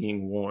condoms were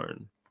being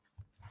worn.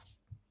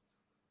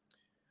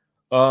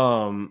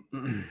 I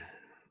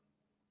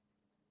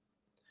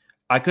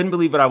couldn't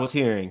believe what I was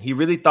hearing. He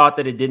really thought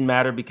that it didn't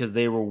matter because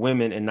they were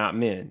women and not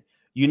men.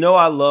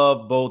 I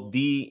love both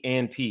D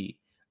and P.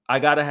 I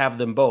got to have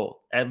them both.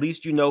 At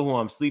least you know who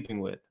I'm sleeping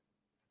with.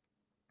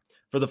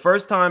 For the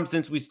first time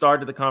since we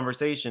started the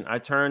conversation, I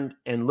turned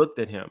and looked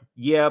at him.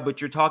 Yeah,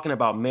 but you're talking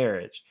about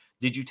marriage.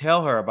 Did you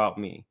tell her about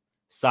me?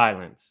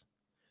 Silence.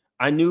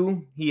 I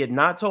knew he had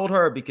not told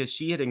her because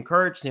she had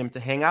encouraged him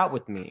to hang out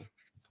with me.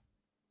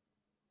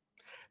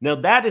 Now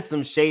that is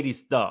some shady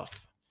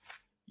stuff.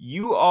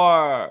 You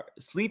are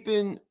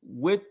sleeping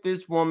with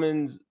this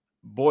woman's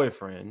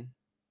boyfriend.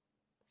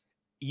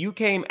 You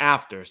came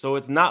after, so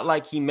it's not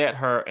like he met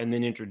her and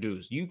then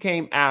introduced. You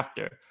came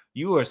after.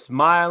 You are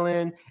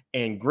smiling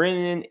and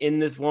grinning in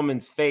this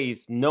woman's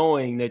face,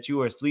 knowing that you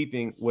are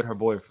sleeping with her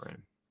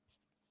boyfriend.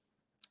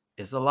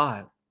 It's a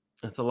lot.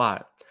 It's a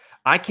lot.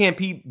 I can't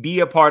be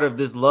a part of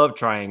this love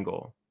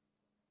triangle.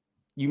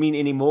 You mean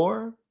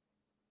anymore?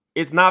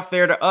 It's not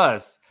fair to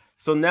us.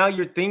 So now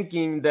you're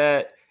thinking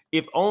that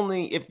if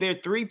there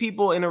are 3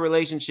 people in a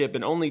relationship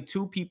and only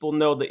 2 people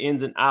know the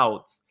ins and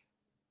outs,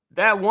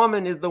 that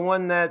woman is the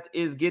one that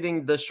is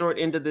getting the short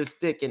end of this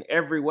stick in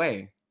every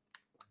way.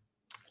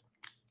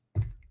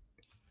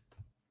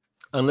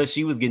 Unless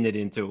she was getting it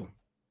into.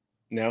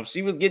 Now, if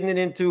she was getting it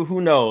into, who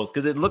knows?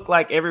 Because it looked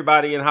like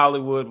everybody in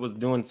Hollywood was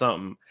doing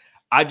something.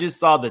 I just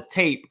saw the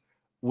tape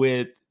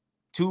with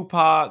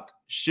Tupac,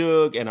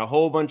 Suge, and a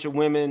whole bunch of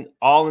women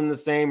all in the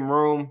same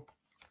room.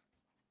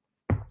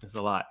 It's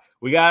a lot.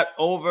 We got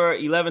over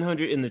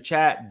 1,100 in the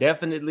chat.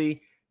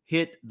 Definitely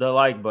hit the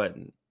like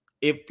button.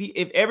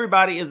 If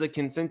everybody is a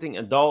consenting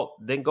adult,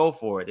 then go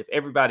for it. If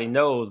everybody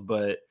knows,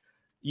 but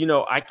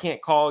I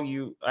can't call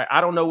you.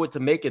 I don't know what to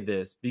make of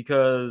this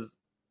because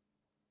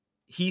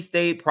he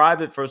stayed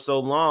private for so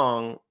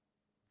long,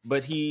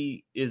 but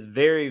he is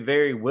very,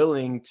 very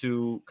willing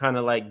to kind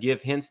of like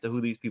give hints to who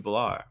these people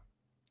are.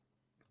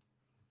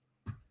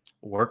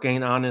 Work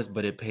ain't honest,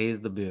 but it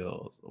pays the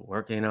bills.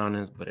 Work ain't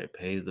honest, but it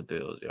pays the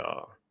bills,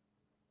 y'all.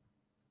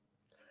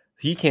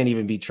 He can't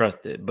even be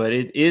trusted, but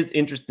it is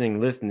interesting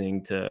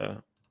listening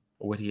to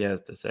what he has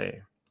to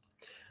say.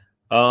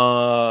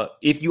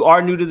 If you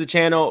are new to the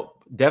channel,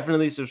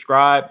 definitely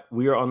subscribe.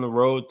 We are on the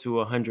road to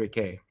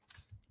 100K.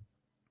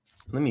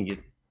 Let me get...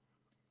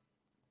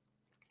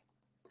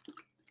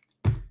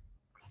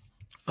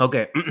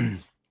 Okay.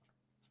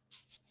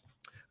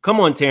 Come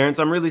on, Terrence.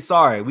 I'm really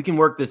sorry. We can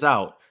work this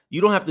out.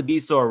 You don't have to be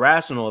so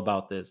irrational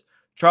about this.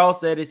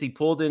 Charles said as he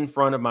pulled in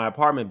front of my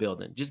apartment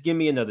building, just give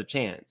me another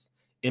chance.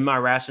 In my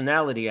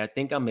rationality, I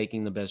think I'm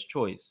making the best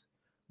choice.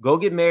 Go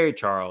get married,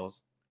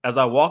 Charles. As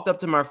I walked up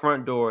to my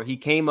front door, he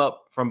came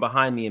up from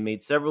behind me and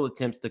made several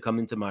attempts to come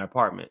into my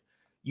apartment.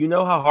 You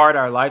know how hard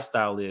our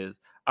lifestyle is.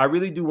 I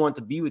really do want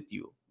to be with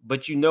you,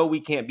 but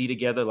we can't be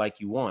together like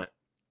you want.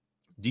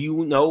 Do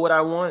you know what I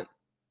want?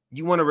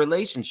 You want a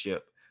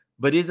relationship,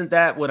 but isn't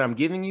that what I'm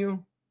giving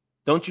you?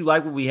 Don't you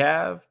like what we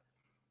have?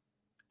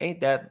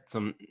 Ain't that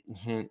some...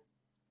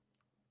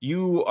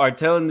 You are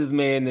telling this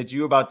man that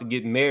you're about to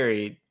get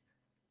married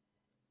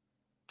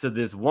to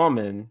this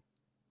woman,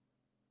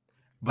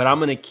 but I'm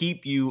going to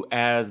keep you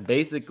as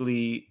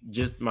basically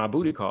just my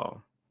booty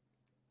call.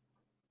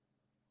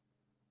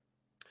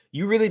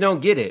 You really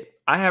don't get it.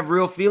 I have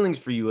real feelings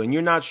for you, and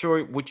you're not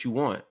sure what you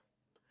want.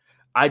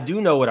 I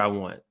do know what I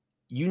want.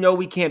 You know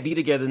we can't be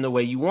together in the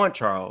way you want,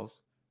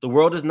 Charles. The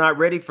world is not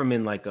ready for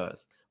men like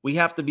us. We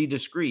have to be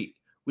discreet.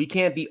 We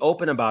can't be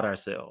open about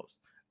ourselves.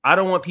 I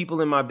don't want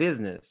people in my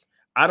business.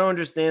 I don't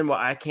understand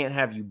why I can't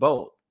have you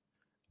both.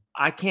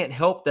 I can't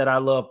help that I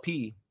love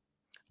P.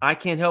 I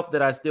can't help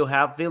that I still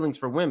have feelings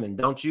for women,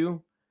 don't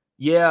you?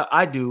 Yeah,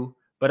 I do,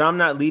 but I'm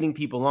not leading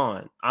people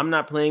on. I'm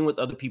not playing with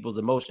other people's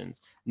emotions.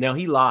 Now,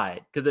 he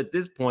lied, because at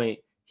this point,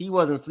 he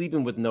wasn't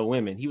sleeping with no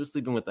women. He was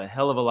sleeping with a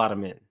hell of a lot of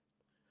men.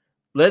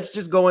 Let's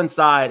just go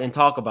inside and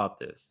talk about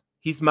this.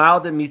 He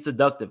smiled at me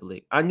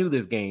seductively. I knew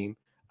this game.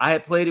 I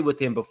had played it with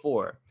him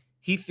before.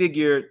 He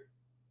figured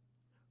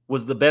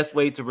was the best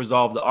way to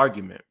resolve the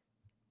argument.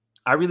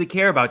 I really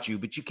care about you,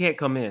 but you can't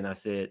come in, I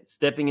said,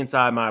 stepping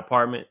inside my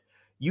apartment.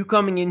 You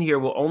coming in here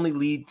will only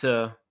lead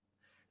to...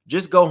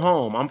 Just go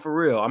home. I'm for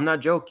real. I'm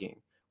not joking.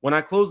 When I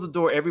closed the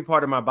door, every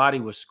part of my body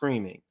was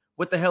screaming.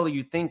 What the hell are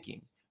you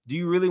thinking? Do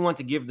you really want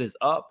to give this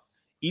up?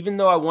 Even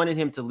though I wanted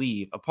him to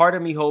leave, a part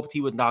of me hoped he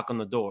would knock on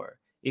the door.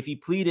 If he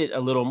pleaded a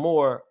little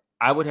more,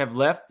 I would have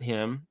let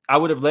him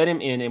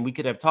in and we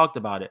could have talked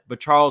about it. But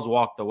Charles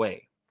walked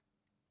away.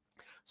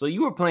 So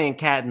you were playing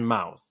cat and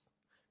mouse.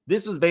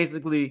 This was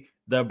basically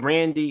the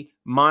Brandy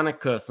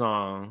Monica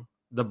song,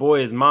 The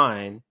Boy Is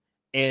Mine,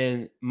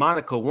 and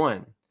Monica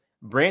won.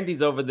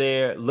 Brandy's over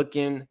there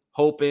looking,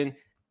 hoping,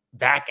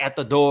 back at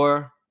the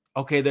door.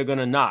 Okay, they're going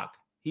to knock.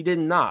 He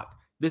didn't knock.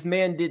 This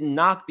man didn't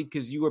knock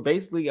because you were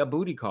basically a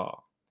booty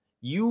call.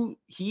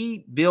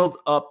 He builds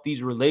up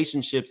these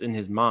relationships in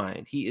his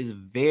mind. He is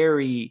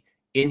very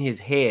in his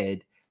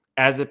head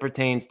as it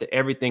pertains to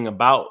everything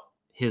about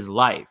his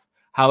life.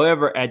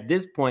 However, at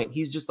this point,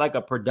 he's just like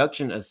a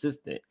production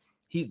assistant.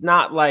 He's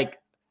not like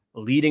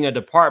leading a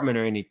department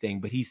or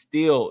anything, but he's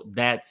still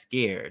that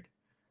scared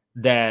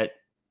that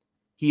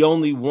he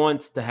only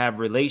wants to have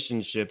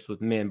relationships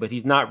with men, but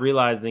he's not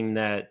realizing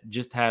that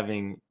just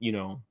having,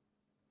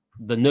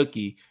 the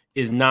nookie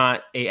is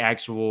not an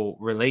actual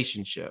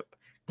relationship.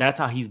 That's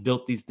how he's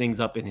built these things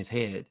up in his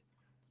head.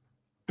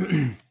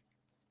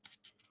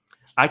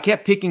 I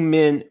kept picking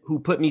men who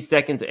put me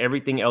second to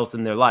everything else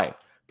in their life.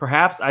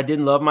 Perhaps I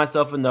didn't love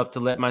myself enough to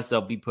let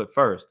myself be put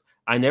first.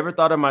 I never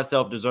thought of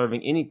myself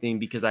deserving anything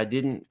because I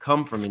didn't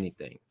come from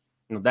anything.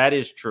 Now, that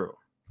is true.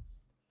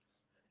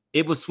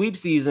 It was sweep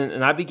season,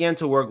 and I began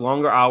to work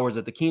longer hours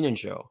at the Keenan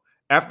Show.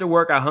 After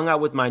work, I hung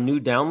out with my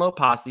new download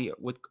posse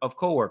of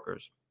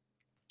coworkers.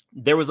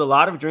 There was a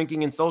lot of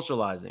drinking and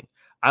socializing.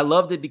 I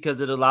loved it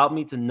because it allowed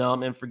me to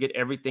numb and forget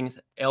everything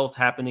else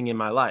happening in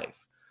my life.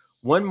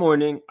 One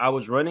morning, I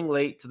was running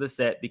late to the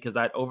set because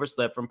I'd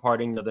overslept from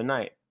partying the other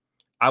night.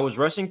 I was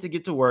rushing to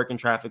get to work and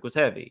traffic was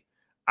heavy.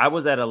 I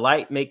was at a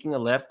light making a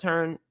left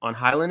turn on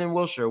Highland and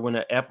Wilshire when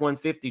an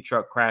F-150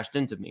 truck crashed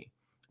into me.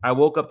 I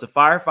woke up to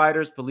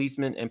firefighters,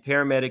 policemen, and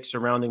paramedics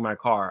surrounding my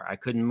car. I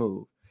couldn't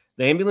move.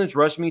 The ambulance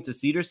rushed me to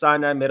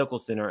Cedars-Sinai Medical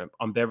Center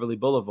on Beverly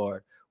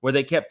Boulevard, where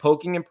they kept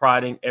poking and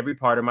prodding every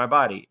part of my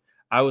body.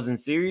 I was in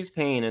serious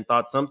pain and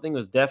thought something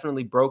was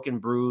definitely broken,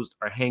 bruised,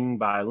 or hanging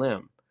by a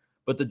limb.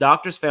 But the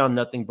doctors found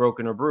nothing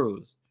broken or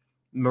bruised.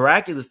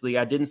 Miraculously,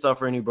 I didn't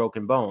suffer any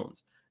broken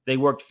bones. They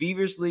worked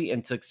feverishly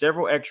and took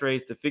several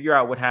x-rays to figure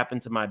out what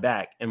happened to my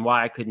back and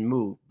why I couldn't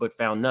move, but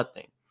found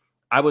nothing.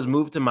 I was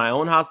moved to my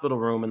own hospital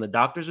room, and the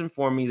doctors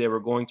informed me they were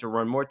going to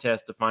run more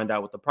tests to find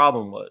out what the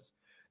problem was.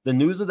 The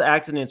news of the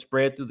accident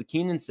spread through the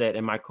Keenan set,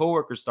 and my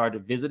coworkers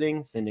started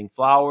visiting, sending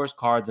flowers,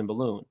 cards, and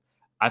balloons.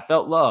 I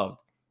felt loved.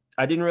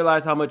 I didn't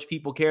realize how much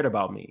people cared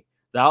about me.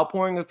 The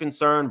outpouring of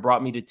concern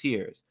brought me to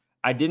tears.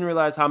 I didn't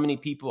realize how many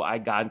people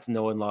I'd gotten to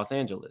know in Los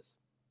Angeles.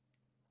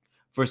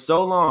 For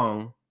so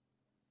long,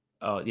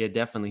 oh, yeah,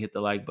 definitely hit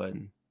the like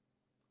button.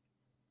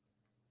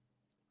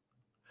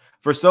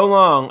 For so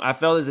long, I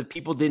felt as if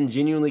people didn't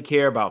genuinely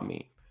care about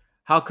me.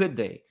 How could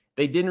they?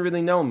 They didn't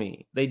really know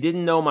me. They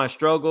didn't know my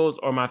struggles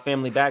or my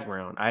family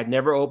background. I had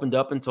never opened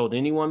up and told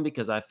anyone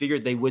because I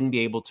figured they wouldn't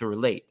be able to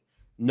relate.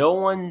 No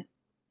one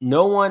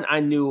I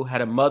knew had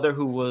a mother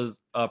who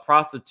was a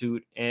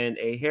prostitute and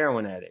a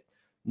heroin addict.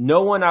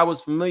 No one I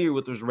was familiar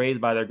with was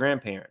raised by their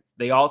grandparents.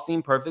 They all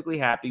seemed perfectly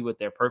happy with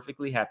their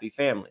perfectly happy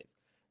families.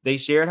 They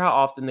shared how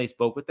often they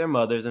spoke with their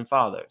mothers and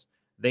fathers.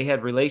 They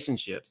had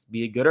relationships,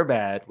 be it good or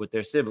bad, with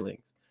their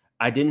siblings.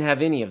 I didn't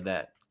have any of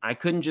that. I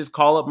couldn't just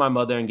call up my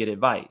mother and get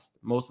advice.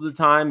 Most of the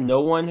time,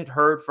 no one had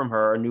heard from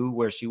her or knew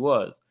where she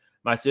was.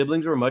 My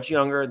siblings were much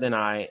younger than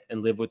I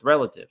and lived with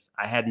relatives.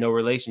 I had no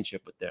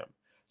relationship with them.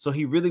 So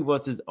he really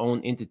was his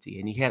own entity,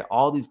 and he had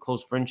all these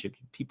close friendships.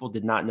 People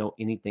did not know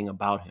anything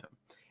about him.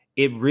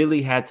 It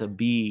really had to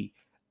be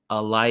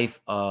a life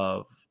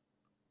of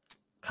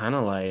kind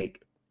of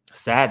like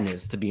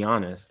sadness, to be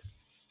honest.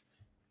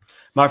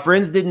 My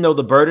friends didn't know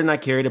the burden I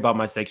carried about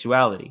my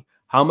sexuality,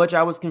 how much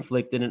I was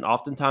conflicted and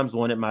oftentimes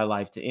wanted my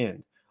life to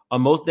end.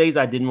 On most days,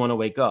 I didn't want to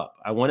wake up.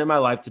 I wanted my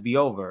life to be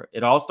over.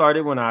 It all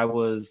started when I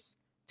was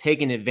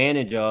taken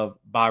advantage of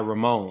by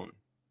Ramon.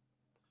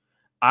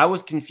 I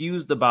was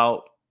confused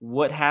about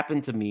what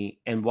happened to me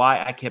and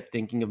why I kept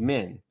thinking of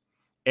men.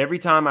 Every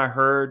time I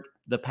heard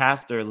the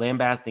pastor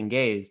lambasting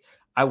gays,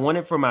 I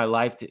wanted for my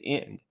life to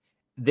end.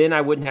 Then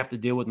I wouldn't have to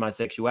deal with my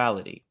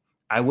sexuality.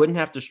 I wouldn't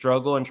have to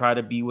struggle and try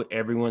to be what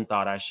everyone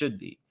thought I should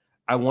be.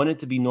 I wanted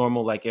to be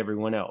normal like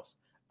everyone else.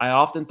 I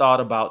often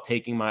thought about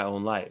taking my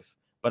own life,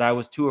 but I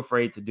was too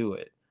afraid to do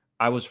it.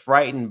 I was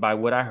frightened by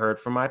what I heard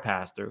from my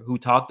pastor, who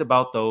talked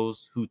about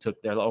those who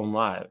took their own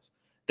lives.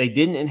 They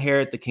didn't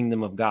inherit the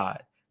kingdom of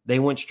God. They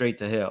went straight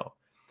to hell.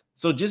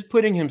 So just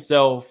putting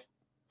himself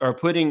or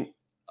putting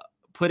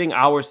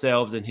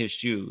ourselves in his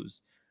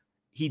shoes,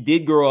 he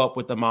did grow up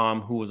with a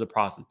mom who was a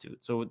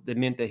prostitute. So that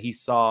meant that he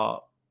saw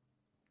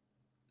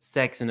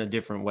sex in a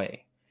different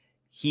way.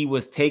 He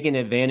was taken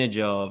advantage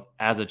of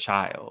as a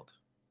child.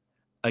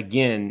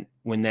 Again,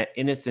 when that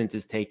innocence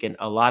is taken,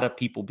 a lot of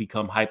people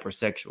become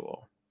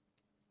hypersexual.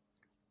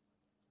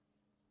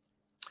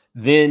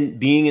 Then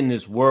being in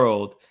this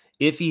world,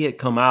 if he had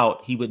come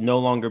out, he would no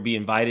longer be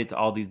invited to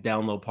all these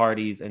download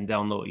parties and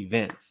download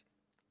events.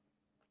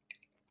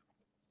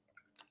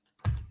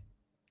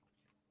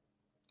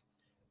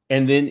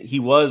 And then he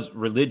was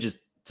religious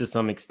to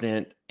some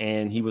extent,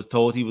 and he was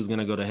told he was going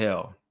to go to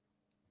hell.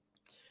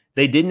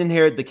 They didn't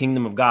inherit the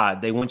kingdom of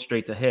God. They went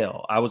straight to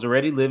hell. I was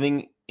already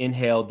living in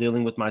hell,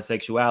 dealing with my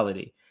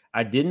sexuality.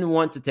 I didn't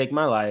want to take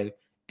my life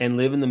and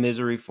live in the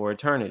misery for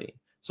eternity.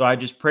 So I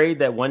just prayed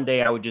that one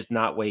day I would just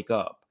not wake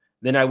up.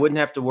 Then I wouldn't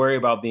have to worry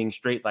about being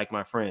straight like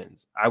my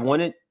friends. I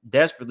wanted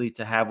desperately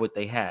to have what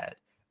they had.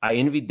 I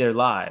envied their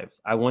lives.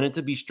 I wanted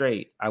to be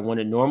straight. I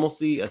wanted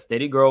normalcy, a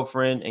steady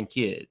girlfriend, and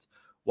kids.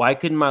 Why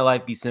couldn't my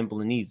life be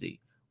simple and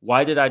easy?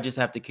 Why did I just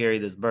have to carry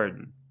this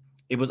burden?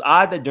 It was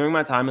odd that during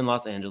my time in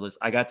Los Angeles,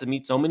 I got to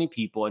meet so many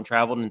people and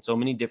traveled in so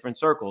many different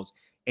circles,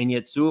 and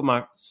yet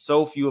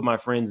so few of my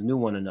friends knew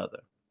one another.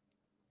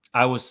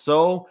 I was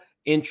so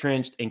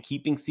entrenched in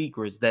keeping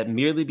secrets that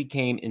merely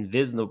became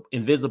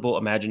invisible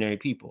imaginary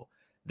people.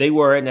 They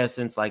were, in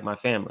essence, like my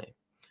family.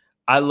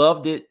 I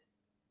loved it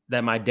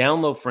that my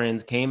download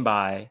friends came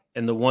by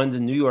and the ones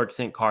in New York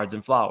sent cards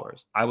and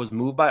flowers. I was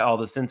moved by all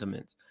the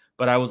sentiments,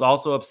 but I was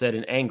also upset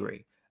and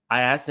angry.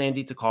 I asked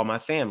Sandy to call my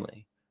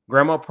family.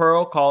 Grandma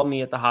Pearl called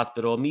me at the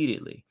hospital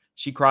immediately.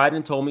 She cried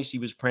and told me she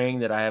was praying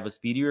that I have a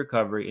speedy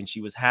recovery and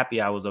she was happy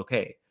I was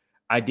okay.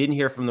 I didn't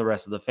hear from the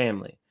rest of the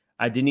family.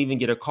 I didn't even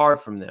get a card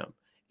from them.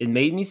 It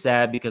made me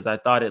sad because I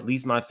thought at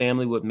least my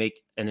family would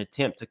make an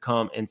attempt to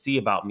come and see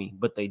about me,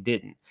 but they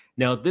didn't.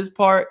 Now, this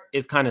part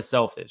is kind of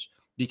selfish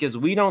because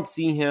we don't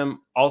see him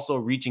also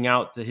reaching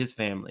out to his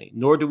family,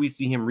 nor do we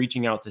see him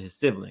reaching out to his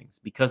siblings.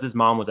 Because his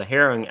mom was a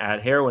heroin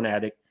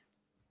addict,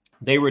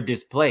 they were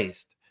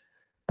displaced.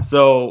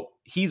 So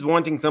he's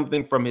wanting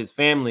something from his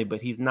family,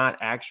 but he's not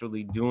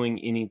actually doing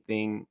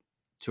anything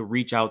to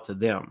reach out to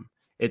them.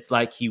 It's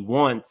like he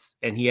wants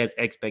and he has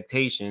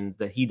expectations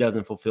that he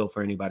doesn't fulfill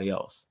for anybody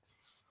else.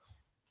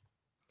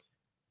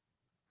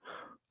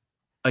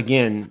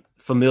 Again,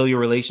 familial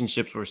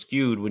relationships were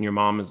skewed when your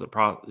mom is an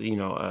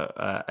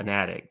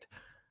addict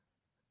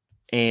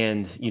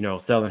and,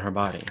 selling her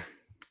body.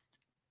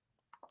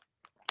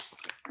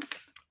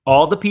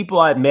 All the people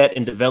I met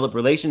and developed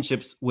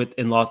relationships with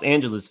in Los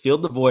Angeles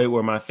filled the void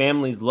where my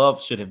family's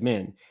love should have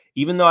been.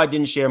 Even though I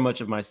didn't share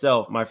much of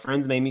myself, my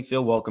friends made me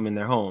feel welcome in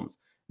their homes.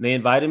 They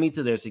invited me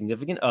to their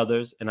significant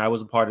others, and I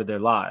was a part of their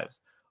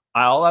lives.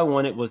 All I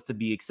wanted was to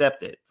be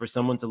accepted, for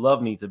someone to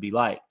love me, to be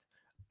liked.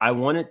 I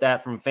wanted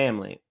that from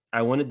family.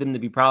 I wanted them to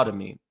be proud of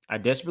me. I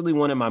desperately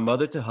wanted my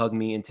mother to hug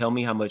me and tell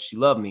me how much she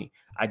loved me.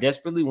 I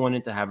desperately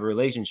wanted to have a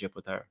relationship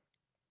with her.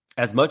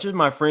 As much as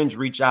my friends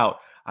reached out,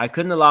 I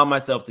couldn't allow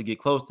myself to get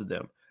close to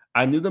them.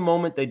 I knew the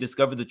moment they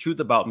discovered the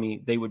truth about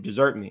me, they would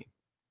desert me.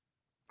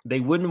 They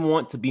wouldn't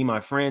want to be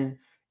my friend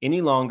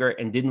any longer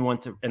and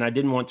I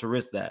didn't want to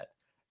risk that.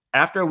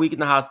 After a week in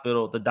the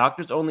hospital, the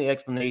doctor's only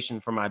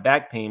explanation for my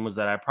back pain was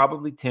that I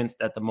probably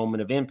tensed at the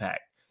moment of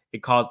impact.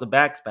 It caused a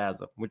back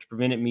spasm, which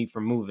prevented me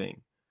from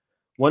moving.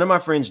 One of my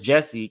friends,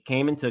 Jesse,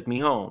 came and took me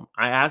home.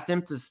 I asked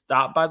him to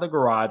stop by the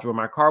garage where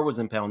my car was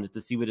impounded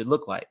to see what it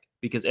looked like,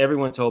 because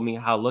everyone told me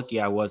how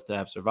lucky I was to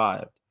have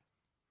survived.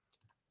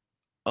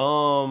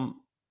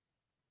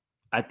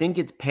 I think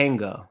it's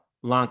Panga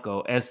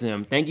Lanco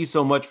SM. Thank you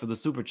so much for the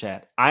super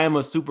chat. I am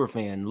a super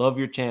fan. Love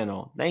your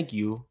channel. Thank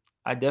you.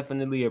 I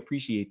definitely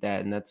appreciate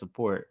that and that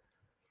support.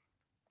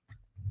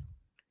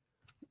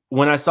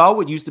 When I saw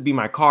what used to be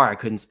my car, I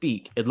couldn't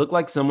speak. It looked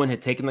like someone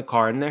had taken the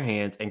car in their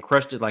hands and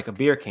crushed it like a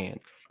beer can.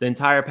 The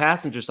entire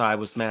passenger side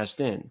was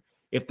smashed in.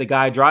 If the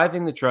guy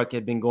driving the truck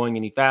had been going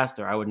any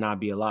faster, I would not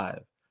be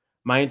alive.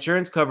 My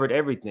insurance covered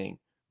everything,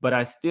 but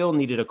I still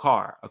needed a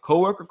car. A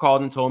coworker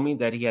called and told me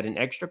that he had an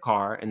extra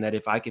car and that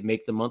if I could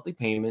make the monthly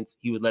payments,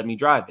 he would let me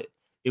drive it.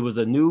 It was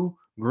a new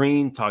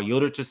green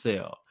Toyota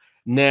Tercel.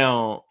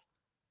 Now,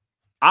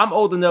 I'm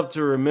old enough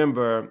to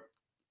remember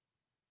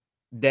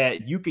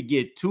that you could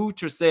get 2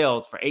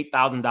 Tercels for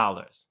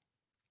 $8,000.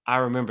 I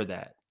remember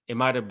that. It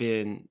might have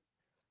been,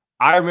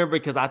 I remember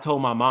because I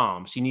told my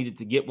mom she needed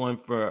to get one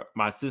for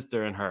my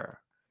sister and her.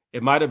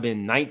 It might have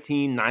been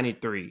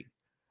 1993.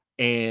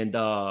 And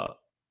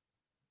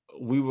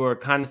we were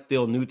kind of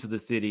still new to the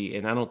city.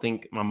 And I don't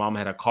think my mom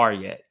had a car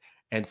yet.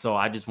 And so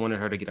I just wanted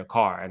her to get a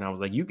car. And I was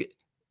like,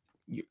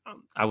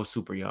 I was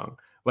super young.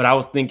 But I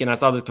was thinking, I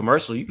saw this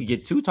commercial, you could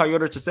get 2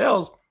 Toyota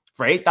Tercels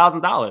for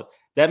 $8,000.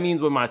 That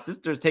means when my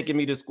sister's taking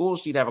me to school,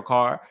 she'd have a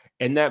car.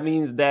 And that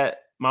means that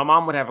my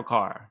mom would have a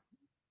car.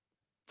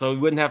 So we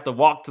wouldn't have to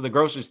walk to the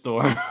grocery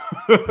store.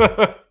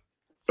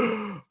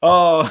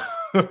 Oh,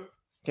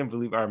 can't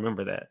believe I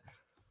remember that.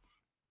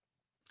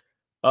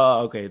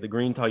 Okay, the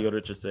green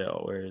Toyota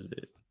Tercel. Where is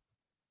it?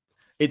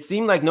 It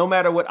seemed like no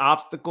matter what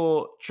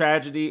obstacle,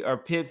 tragedy, or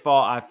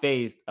pitfall I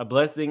faced, a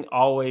blessing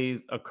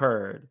always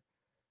occurred,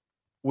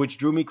 which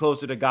drew me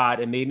closer to God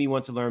and made me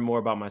want to learn more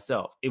about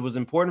myself. It was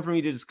important for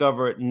me to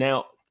discover and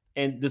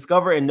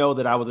know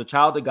that I was a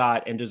child of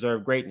God and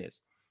deserved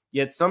greatness.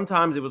 Yet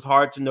sometimes it was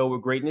hard to know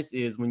what greatness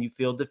is when you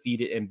feel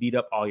defeated and beat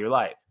up all your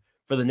life.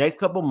 For the next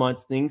couple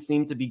months, things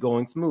seemed to be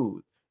going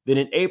smooth. Then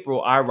in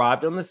April, I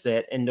arrived on the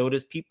set and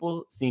noticed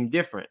people seemed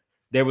different.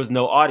 There was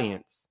no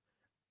audience.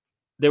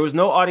 There was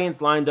no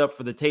audience lined up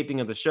for the taping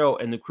of the show,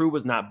 and the crew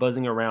was not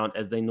buzzing around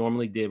as they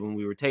normally did when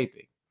we were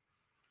taping.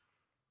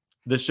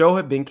 The show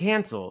had been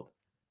canceled,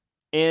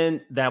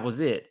 and that was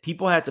it.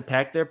 People had to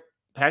pack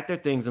their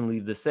things and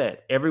leave the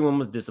set. Everyone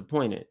was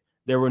disappointed.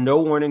 There were no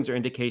warnings or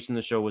indication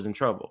the show was in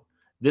trouble.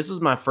 This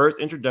was my first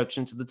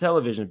introduction to the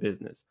television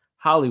business,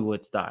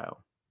 Hollywood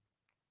style.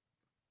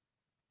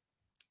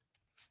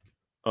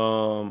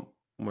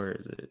 Where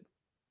is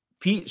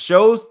it?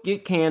 Shows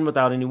get canned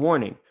without any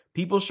warning.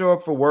 People show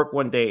up for work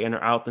one day and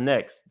are out the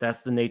next.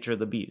 That's the nature of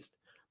the beast.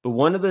 But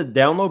one of the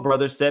Download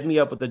brothers set me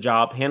up with a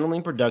job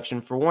handling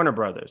production for Warner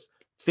Brothers.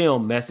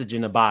 Film Message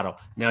in a Bottle.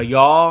 Now,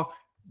 y'all,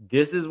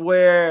 this is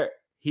where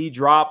he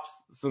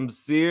drops some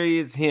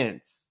serious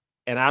hints.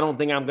 And I don't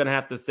think I'm going to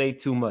have to say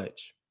too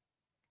much.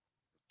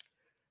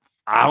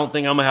 And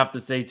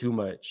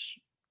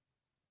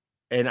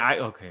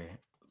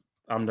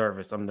I'm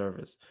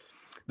nervous.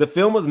 The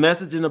film was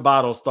Message in a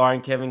Bottle,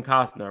 starring Kevin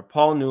Costner,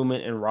 Paul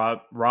Newman, and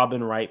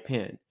Robin Wright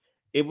Penn.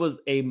 It was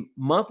a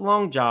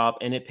month-long job,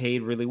 and it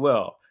paid really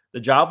well. The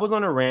job was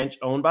on a ranch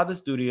owned by the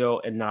studio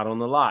and not on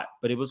the lot,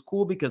 but it was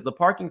cool because the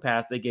parking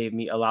pass they gave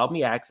me allowed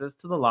me access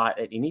to the lot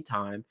at any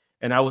time,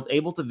 and I was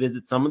able to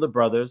visit some of the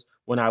brothers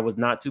when I was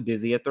not too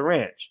busy at the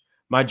ranch.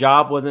 My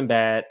job wasn't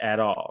bad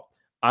at all.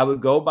 I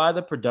would go by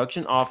the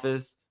production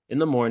office in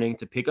the morning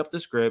to pick up the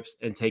scripts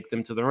and take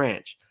them to the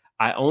ranch.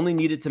 I only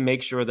needed to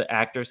make sure the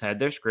actors had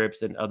their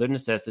scripts and other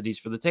necessities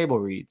for the table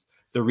reads.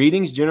 The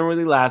readings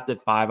generally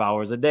lasted 5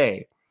 hours a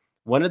day.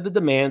 One of the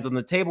demands on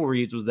the table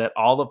reads was that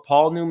all of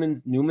Paul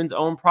Newman's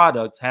own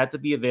products had to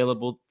be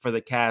available for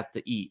the cast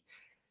to eat.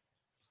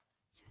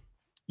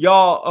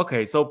 Y'all,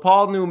 okay, so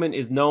Paul Newman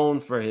is known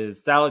for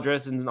his salad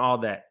dressings and all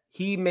that.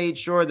 He made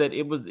sure that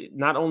it was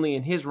not only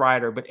in his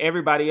rider, but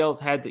everybody else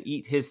had to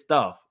eat his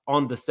stuff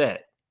on the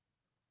set.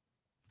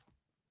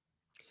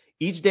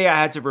 Each day I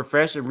had to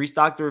refresh and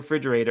restock the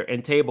refrigerator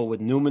and table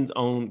with Newman's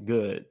own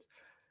goods.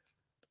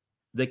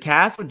 The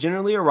cast would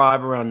generally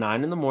arrive around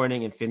 9 in the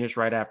morning and finish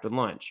right after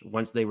lunch.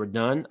 Once they were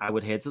done, I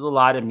would head to the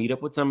lot and meet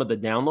up with some of the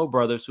Download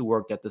brothers who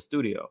worked at the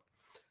studio.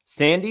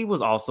 Sandy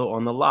was also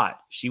on the lot.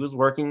 She was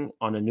working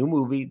on a new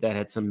movie that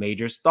had some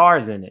major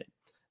stars in it.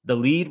 The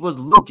lead was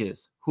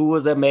Lucas, who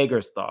was a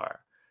mega star.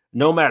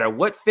 No matter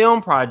what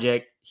film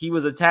project he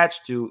was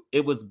attached to,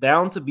 it was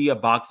bound to be a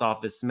box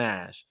office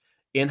smash.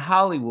 In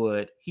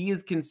Hollywood, he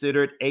is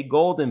considered a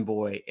golden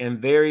boy and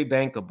very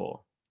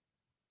bankable.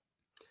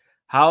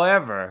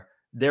 However,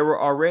 there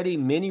were already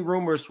many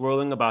rumors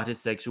swirling about his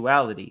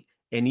sexuality,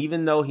 and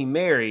even though he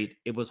married,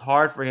 it was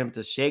hard for him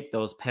to shake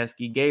those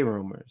pesky gay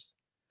rumors.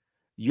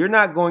 "You're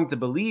not going to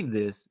believe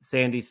this,"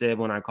 Sandy said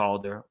when I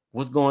called her.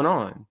 "What's going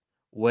on?"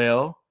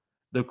 "Well,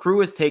 the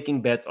crew is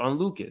taking bets on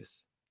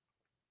Lucas."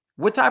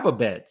 "What type of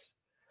bets?"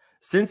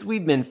 "Since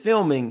we've been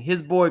filming,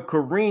 his boy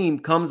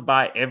Kareem comes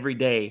by every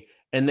day,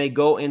 and they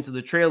go into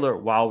the trailer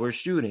while we're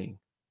shooting."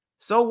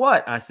 "So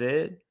what?" I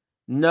said.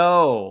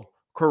 "No.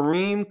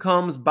 Kareem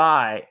comes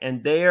by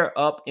and they're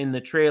up in the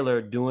trailer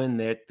doing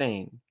their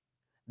thing."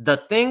 "The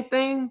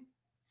thing?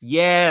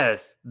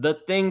 "Yes, the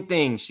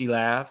thing," she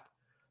laughed.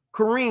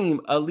 Kareem,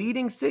 a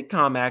leading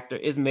sitcom actor,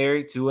 is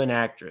married to an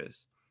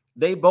actress.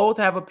 They both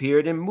have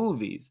appeared in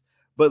movies,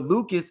 but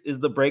Lucas is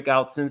the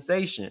breakout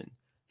sensation.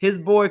 His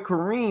boy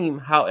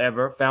Kareem,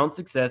 however, found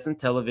success in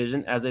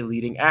television as a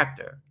leading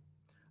actor.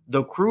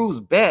 The crew's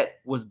bet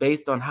was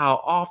based on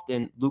how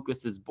often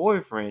Lucas's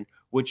boyfriend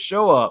would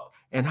show up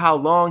and how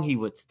long he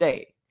would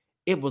stay.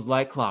 It was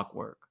like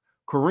clockwork.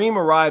 Kareem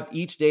arrived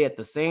each day at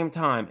the same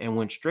time and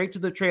went straight to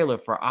the trailer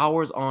for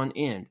hours on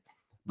end,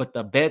 but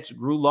the bets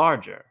grew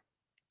larger.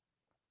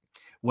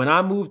 When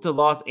I moved to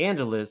Los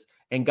Angeles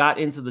and got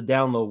into the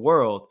Download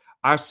world,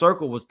 our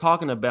circle was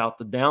talking about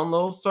the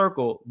Download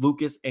circle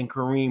Lucas and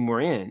Kareem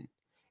were in,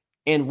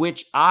 and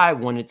which I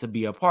wanted to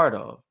be a part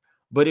of.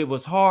 But it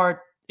was hard.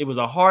 It was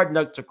a hard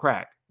nut to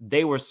crack.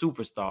 They were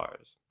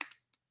superstars.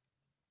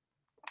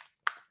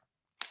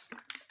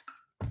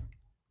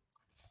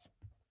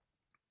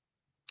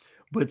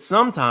 But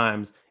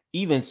sometimes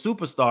even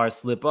superstars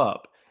slip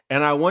up,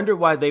 and I wondered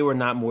why they were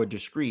not more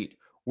discreet,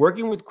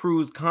 working with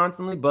crews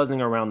constantly buzzing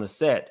around the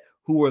set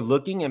who are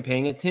looking and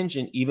paying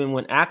attention even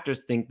when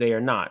actors think they are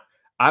not.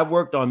 I've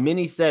worked on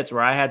many sets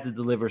where I had to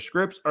deliver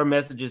scripts or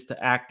messages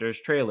to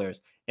actors'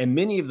 trailers, and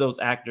many of those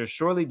actors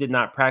surely did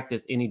not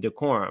practice any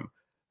decorum,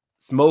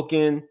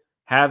 smoking,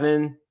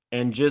 having,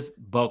 and just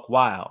buck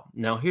wild.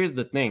 Now, here's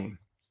the thing.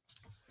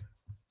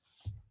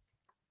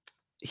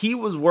 He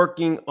was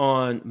working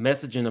on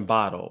Message in a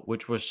Bottle,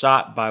 which was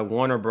shot by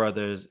Warner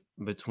Brothers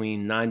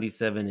between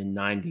 97 and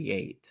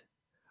 98.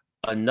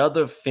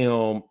 Another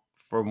film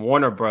from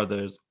Warner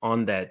Brothers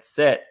on that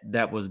set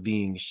that was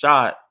being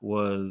shot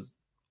was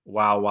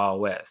Wild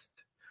Wild West.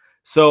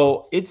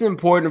 So it's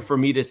important for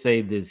me to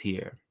say this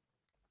here.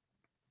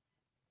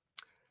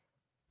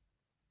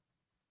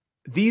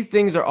 These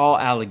things are all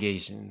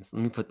allegations.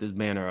 Let me put this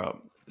banner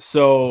up.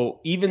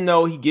 So even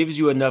though he gives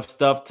you enough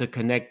stuff to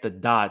connect the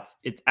dots,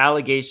 it's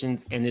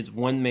allegations and it's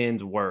one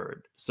man's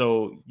word.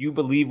 So you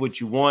believe what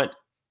you want.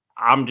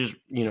 I'm just,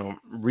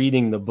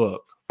 reading the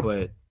book,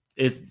 but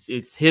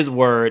it's his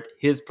word,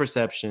 his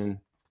perception.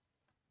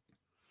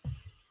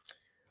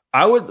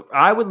 I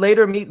would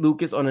later meet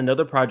Lucas on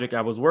another project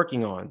I was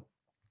working on.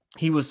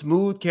 He was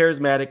smooth,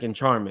 charismatic, and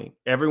charming.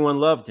 Everyone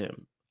loved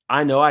him.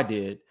 I know I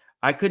did.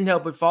 I couldn't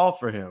help but fall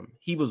for him.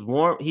 He was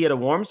warm. He had a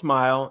warm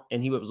smile,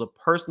 and he was a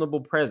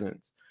personable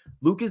presence.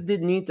 Lucas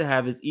didn't need to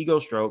have his ego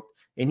stroked,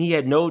 and he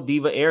had no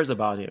diva airs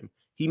about him.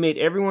 He made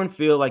everyone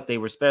feel like they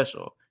were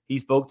special. He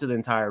spoke to the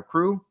entire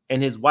crew,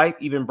 and his wife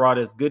even brought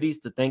us goodies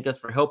to thank us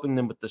for helping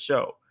them with the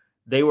show.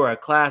 They were a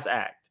class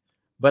act.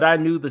 But I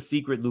knew the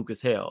secret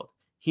Lucas held.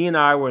 He and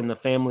I were in the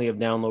family of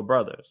Download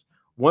Brothers.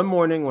 One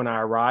morning when I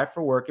arrived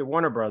for work at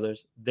Warner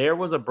Brothers, there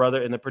was a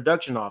brother in the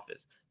production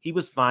office. He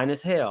was fine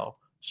as hell,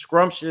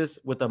 scrumptious,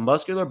 with a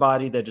muscular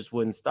body that just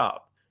wouldn't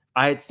stop.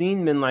 I had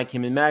seen men like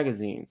him in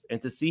magazines, and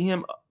to see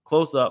him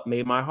close up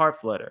made my heart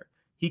flutter.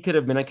 He could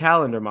have been a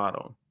calendar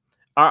model.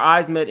 Our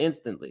eyes met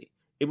instantly.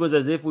 It was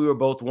as if we were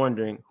both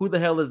wondering, who the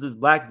hell is this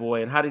black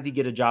boy and how did he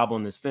get a job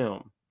on this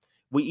film?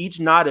 We each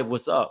nodded,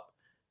 what's up?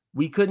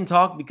 We couldn't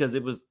talk because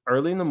it was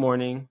early in the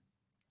morning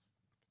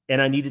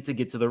and I needed to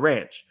get to the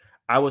ranch.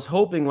 I was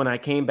hoping when I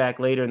came back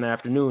later in the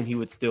afternoon, he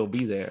would still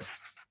be there.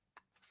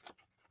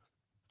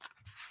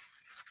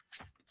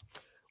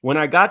 When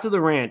I got to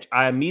the ranch,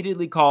 I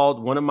immediately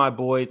called one of my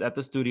boys at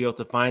the studio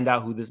to find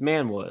out who this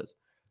man was.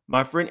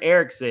 My friend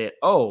Eric said,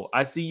 "Oh,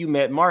 I see you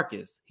met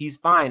Marcus. He's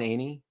fine,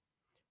 ain't he?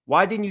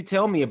 Why didn't you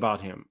tell me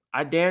about him?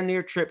 I damn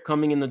near tripped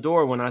coming in the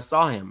door when I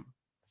saw him.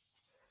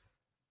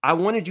 I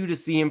wanted you to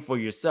see him for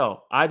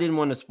yourself. I didn't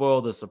want to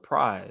spoil the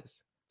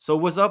surprise. So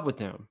what's up with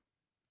him?"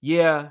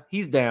 "Yeah,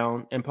 he's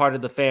down and part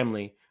of the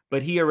family,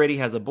 but he already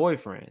has a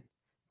boyfriend."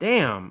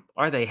 "Damn,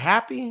 are they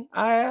happy?"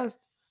 I asked.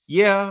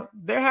 "Yeah,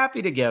 they're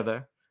happy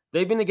together.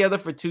 They've been together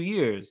for 2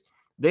 years.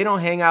 They don't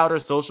hang out or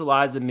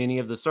socialize in many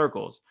of the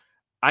circles.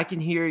 I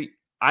can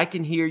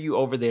hear you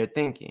over there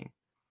thinking."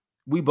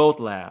 We both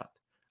laughed.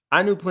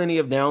 I knew plenty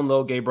of down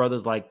low gay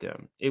brothers like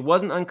them. It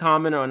wasn't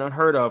uncommon or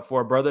unheard of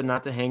for a brother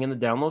not to hang in the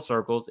down low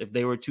circles if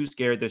they were too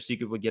scared their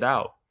secret would get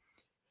out.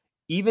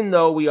 Even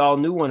though we all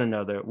knew one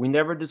another, we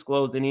never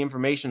disclosed any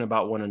information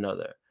about one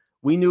another.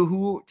 We knew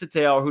who to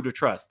tell or who to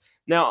trust.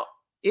 Now,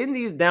 in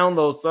these down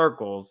low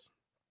circles,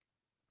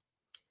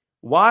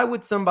 why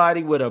would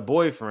somebody with a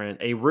boyfriend,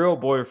 a real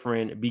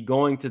boyfriend, be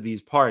going to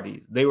these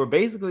parties? They were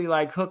basically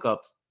like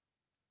hookups.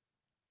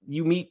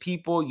 You meet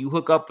people, you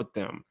hook up with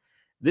them.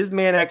 This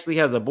man actually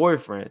has a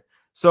boyfriend.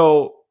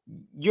 So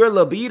your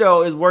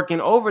libido is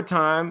working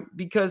overtime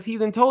because he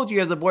then told you he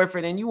has a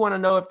boyfriend and you want to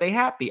know if they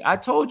happy. I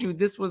told you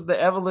this was the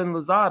Evelyn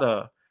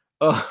Lozada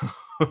of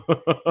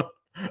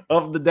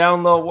the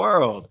down low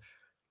world.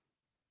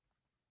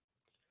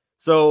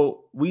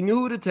 So we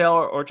knew who to tell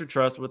or to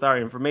trust with our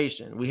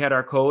information. We had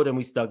our code and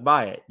we stuck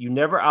by it. You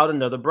never out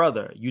another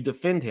brother. You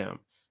defend him.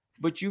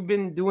 But you've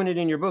been doing it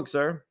in your book,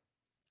 sir.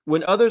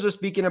 When others are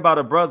speaking about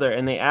a brother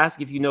and they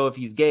ask if you know if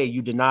he's gay,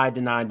 you deny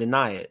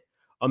it.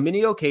 On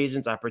many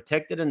occasions, I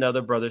protected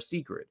another brother's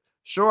secret.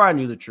 Sure, I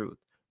knew the truth,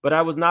 but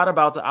I was not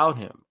about to out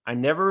him. I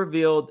never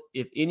revealed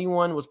if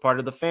anyone was part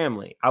of the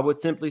family. I would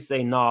simply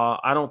say, "Nah,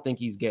 I don't think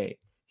he's gay.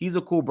 He's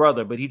a cool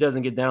brother, but he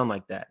doesn't get down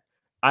like that."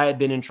 I had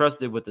been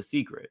entrusted with the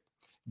secret.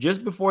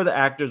 Just before the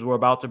actors were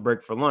about to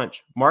break for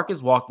lunch,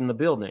 Marcus walked in the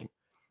building.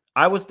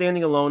 I was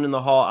standing alone in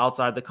the hall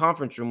outside the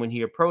conference room when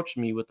he approached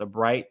me with a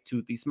bright,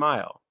 toothy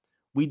smile.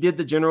 We did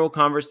the general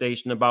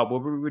conversation about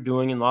what we were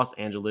doing in Los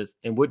Angeles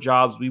and what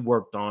jobs we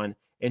worked on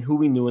and who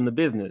we knew in the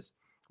business.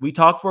 We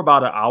talked for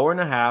about an hour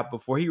and a half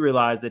before he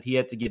realized that he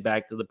had to get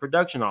back to the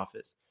production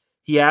office.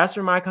 He asked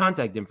for my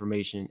contact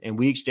information and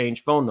we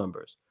exchanged phone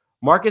numbers.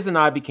 Marcus and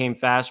I became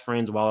fast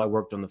friends while I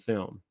worked on the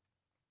film.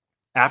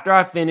 After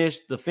I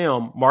finished the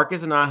film,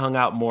 Marcus and I hung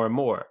out more and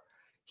more.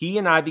 He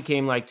and I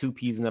became like two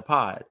peas in a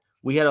pod.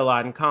 We had a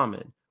lot in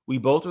common. We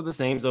both were the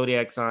same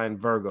zodiac sign,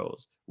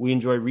 Virgos. We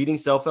enjoyed reading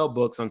self-help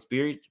books on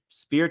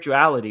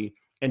spirituality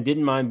and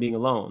didn't mind being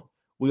alone.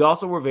 We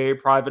also were very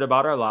private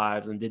about our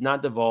lives and did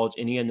not divulge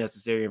any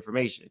unnecessary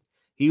information.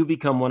 He would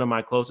become one of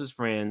my closest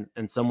friends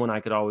and someone I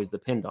could always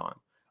depend on.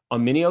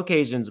 On many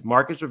occasions,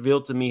 Marcus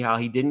revealed to me how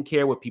he didn't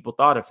care what people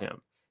thought of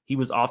him. He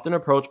was often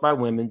approached by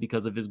women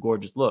because of his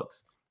gorgeous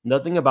looks.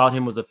 Nothing about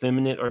him was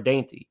effeminate or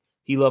dainty.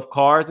 He loved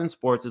cars and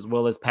sports as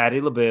well as Patti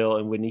LaBelle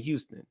and Whitney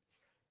Houston.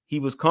 He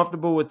was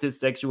comfortable with his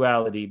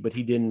sexuality, but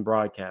he didn't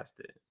broadcast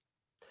it.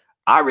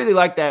 I really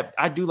like that.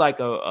 I do like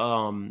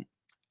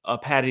a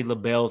Patti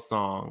LaBelle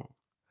song.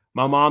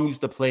 My mom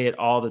used to play it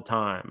all the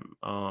time.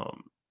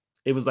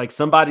 It was like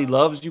 "Somebody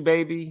Loves You,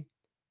 Baby."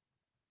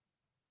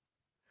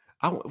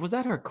 Was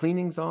that her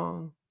cleaning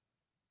song?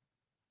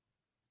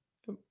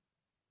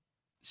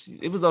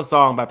 It was a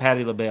song by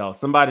Patti LaBelle.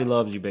 "Somebody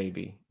Loves You,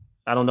 Baby."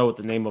 I don't know what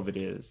the name of it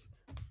is.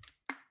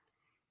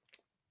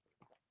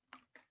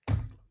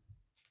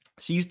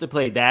 She used to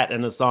play that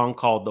and a song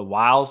called "The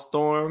Wild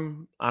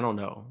Storm." I don't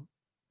know.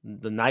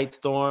 "The Night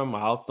Storm,"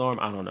 "Wild Storm."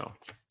 I don't know.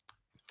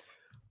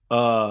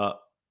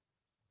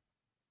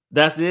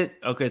 That's it.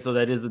 Okay, so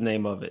that is the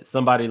name of it.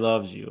 "Somebody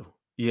Loves You."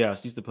 Yeah,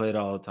 she used to play it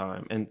all the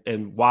time.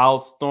 And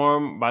 "Wild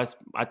Storm" by,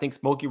 I think,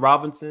 Smokey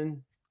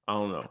Robinson. I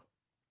don't know.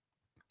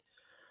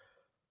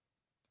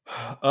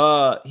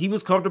 He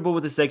was comfortable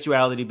with his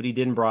sexuality, but he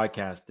didn't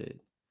broadcast it.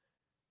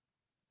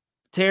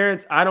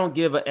 Terrence, I don't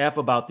give a F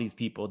about these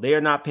people. They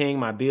are not paying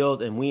my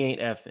bills, and we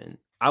ain't effing.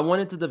 I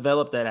wanted to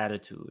develop that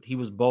attitude. He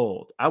was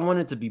bold. I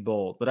wanted to be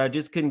bold, but I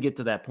just couldn't get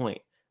to that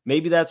point.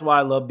 Maybe that's why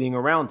I love being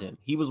around him.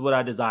 He was what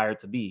I desired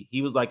to be.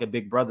 He was like a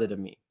big brother to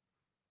me.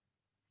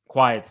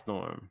 Quiet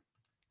Storm.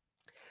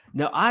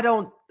 Now, I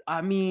don't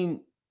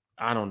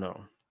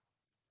know.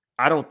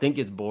 I don't think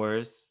it's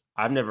Boris.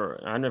 I've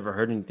never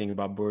heard anything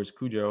about Boris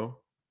Cujo.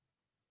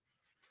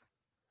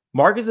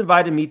 Marcus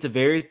invited me to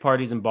various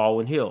parties in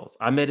Baldwin Hills.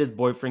 I met his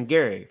boyfriend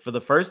Gary for the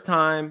first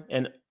time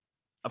and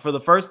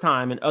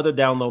other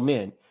down low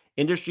men,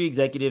 industry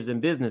executives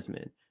and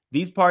businessmen.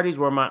 These parties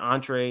were my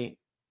entree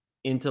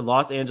into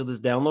Los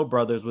Angeles down low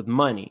brothers with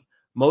money.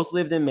 Most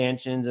lived in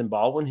mansions in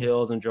Baldwin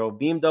Hills and drove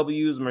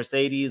BMWs,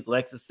 Mercedes,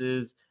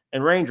 Lexuses,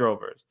 and Range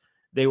Rovers.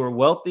 They were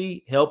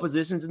wealthy, held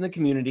positions in the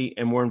community,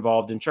 and were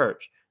involved in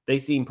church. They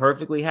seemed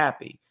perfectly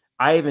happy.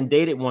 I even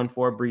dated one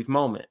for a brief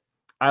moment.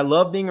 I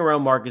love being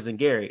around Marcus and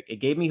Gary. It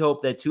gave me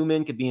hope that two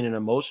men could be in an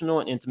emotional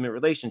and intimate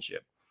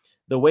relationship.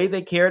 The way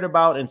they cared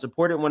about and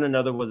supported one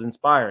another was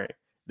inspiring.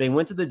 They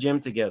went to the gym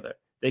together.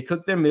 They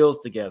cooked their meals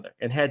together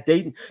and had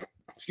date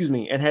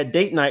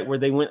night where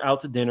they went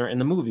out to dinner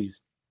and the movies.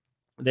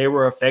 They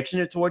were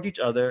affectionate toward each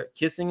other,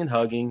 kissing and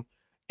hugging,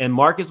 and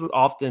Marcus would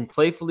often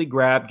playfully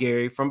grab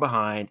Gary from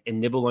behind and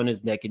nibble on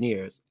his neck and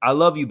ears. I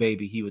love you,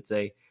 baby, he would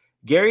say.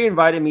 Gary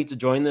invited me to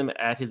join them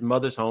at his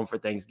mother's home for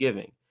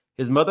Thanksgiving.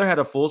 His mother had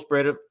a full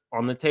spread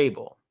on the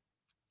table.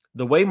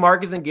 The way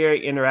Marcus and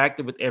Gary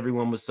interacted with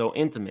everyone was so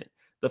intimate.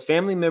 The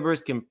family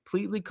members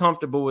completely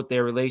comfortable with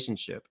their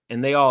relationship,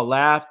 and they all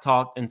laughed,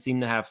 talked, and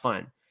seemed to have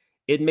fun.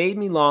 It made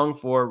me long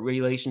for a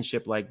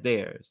relationship like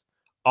theirs.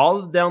 All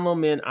of the down low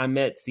men I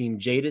met seemed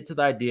jaded to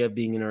the idea of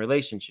being in a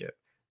relationship.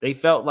 They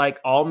felt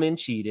like all men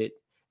cheated.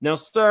 Now,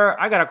 sir,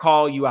 I got to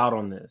call you out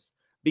on this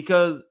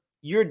because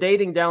you're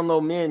dating down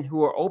low men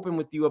who are open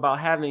with you about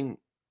having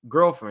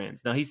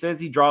girlfriends. Now, he says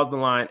he draws the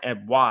line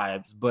at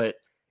wives, but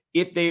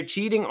if they're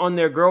cheating on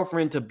their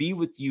girlfriend to be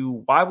with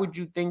you, why would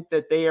you think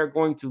that they are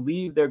going to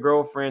leave their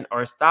girlfriend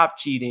or stop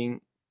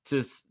cheating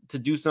to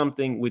do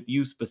something with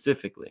you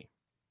specifically?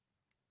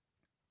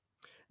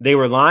 They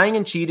were lying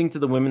and cheating to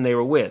the women they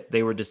were with.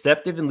 They were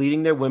deceptive and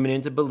leading their women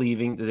into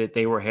believing that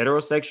they were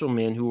heterosexual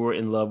men who were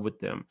in love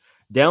with them.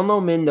 Down low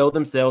men know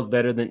themselves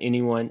better than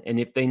anyone, and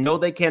if they know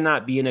they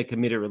cannot be in a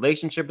committed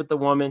relationship with a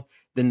woman,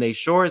 then they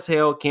sure as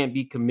hell can't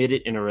be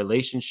committed in a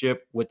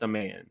relationship with a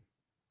man.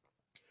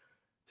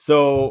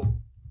 So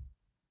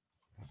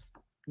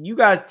you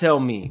guys tell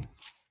me,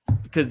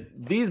 because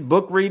these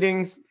book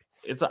readings,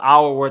 it's an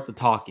hour worth of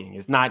talking.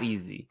 It's not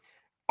easy.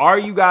 Are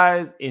you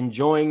guys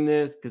enjoying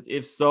this? Because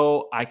if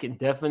so, I can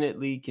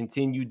definitely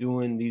continue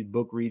doing these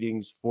book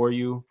readings for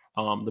you.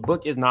 The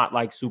book is not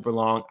like super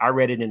long. I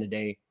read it in a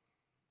day.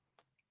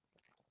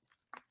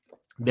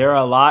 There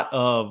are a lot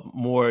of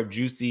more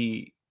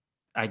juicy,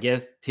 I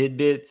guess,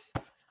 tidbits.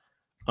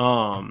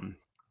 Let's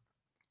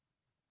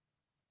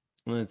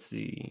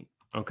see.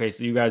 Okay,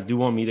 so you guys do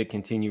want me to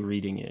continue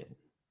reading it.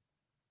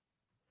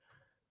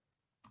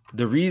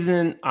 The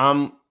reason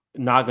I'm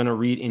not going to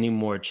read any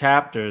more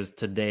chapters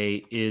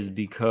today is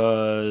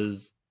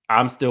because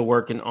I'm still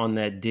working on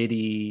that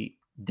Diddy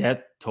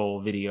death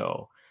toll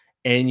video.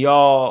 And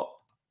y'all,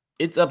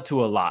 it's up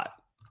to a lot.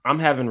 I'm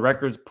having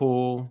records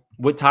pull.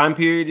 What time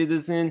period is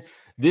this in?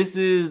 This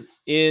is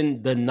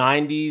in the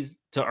 90s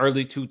to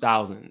early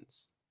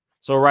 2000s.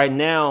 So right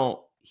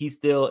now, he's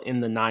still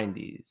in the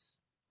 90s.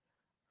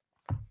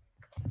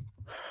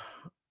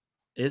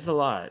 It's a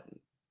lot.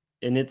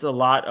 And it's a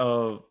lot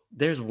of,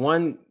 there's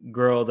one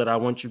girl that I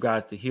want you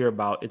guys to hear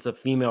about. It's a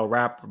female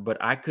rapper, but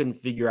I couldn't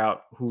figure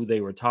out who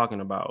they were talking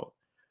about.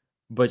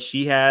 But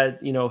she had,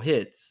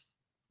 hits.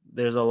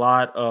 There's a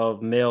lot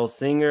of male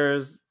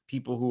singers,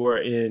 people who are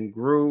in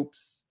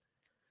groups.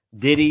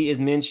 Diddy is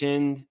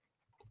mentioned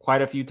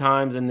quite a few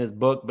times in this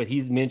book, but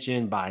he's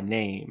mentioned by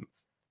name.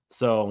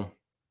 So,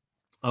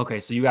 okay,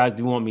 so you guys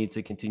do want me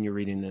to continue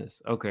reading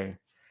this. Okay.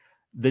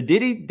 The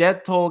Diddy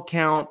death toll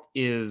count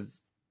is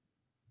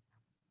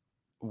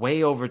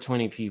way over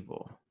 20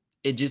 people.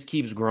 It just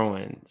keeps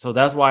growing. So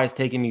that's why it's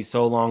taking me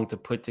so long to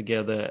put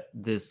together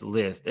this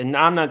list. And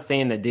I'm not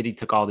saying that Diddy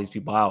took all these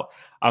people out.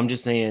 I'm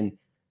just saying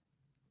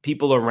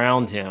people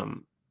around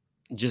him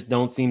just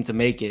don't seem to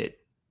make it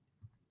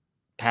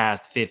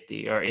past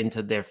 50 or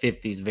into their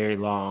 50s very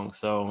long.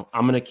 So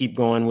I'm going to keep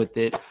going with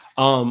it.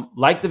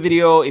 Like the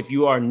video. If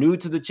you are new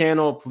to the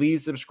channel,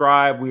 please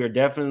subscribe. We are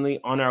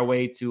definitely on our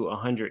way to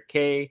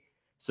 100K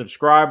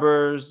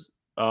subscribers.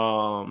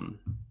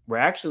 We're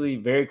actually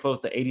very close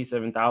to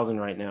 87,000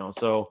 right now.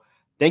 So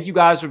thank you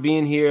guys for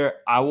being here.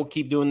 I will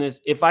keep doing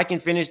this. If I can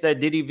finish that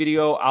Diddy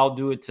video, I'll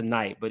do it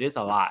tonight, but it's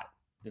a lot.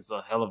 It's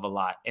a hell of a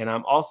lot. And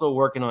I'm also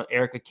working on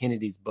Erica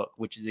Kennedy's book,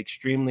 which is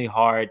extremely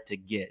hard to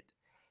get.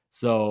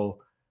 So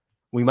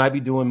we might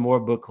be doing more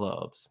book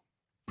clubs.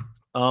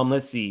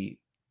 Let's see.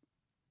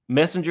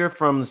 Messenger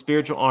from the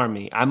Spiritual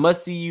Army. I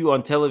must see you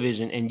on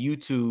television and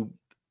YouTube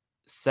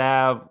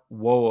Sav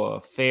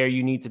Woa. Fair,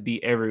 you need to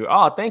be everywhere.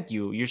 Oh, thank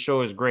you. Your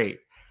show is great.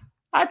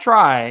 I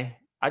try.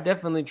 I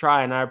definitely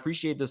try, and I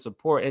appreciate the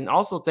support. And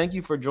also, thank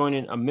you for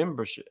joining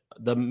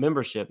the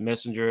membership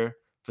messenger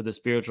for the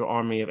Spiritual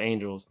Army of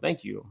Angels.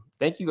 Thank you.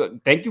 Thank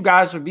you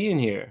guys for being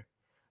here.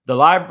 The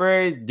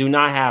libraries do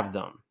not have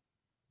them.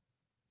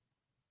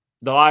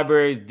 The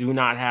libraries do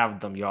not have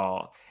them,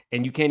 y'all.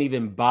 And you can't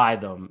even buy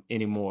them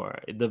anymore.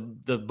 The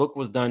book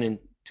was done in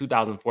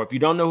 2004. If you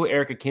don't know who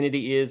Erica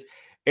Kennedy is,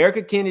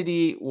 Erica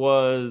Kennedy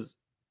was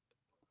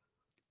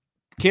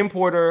Kim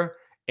Porter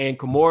and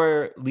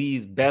Kimora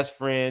Lee's best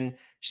friend.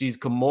 She's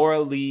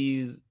Kimora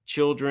Lee's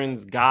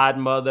children's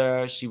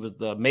godmother. She was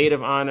the maid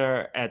of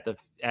honor at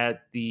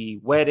the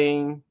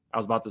wedding. I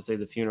was about to say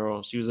the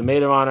funeral. She was a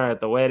maid of honor at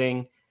the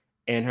wedding,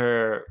 and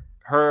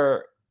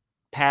her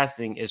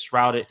passing is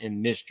shrouded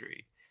in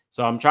mystery.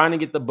 So I'm trying to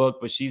get the book,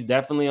 but she's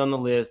definitely on the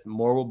list.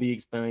 More will be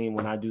explained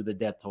when I do the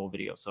death toll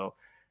video. So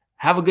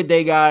have a good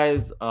day,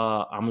 guys.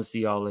 I'm gonna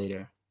see y'all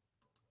later.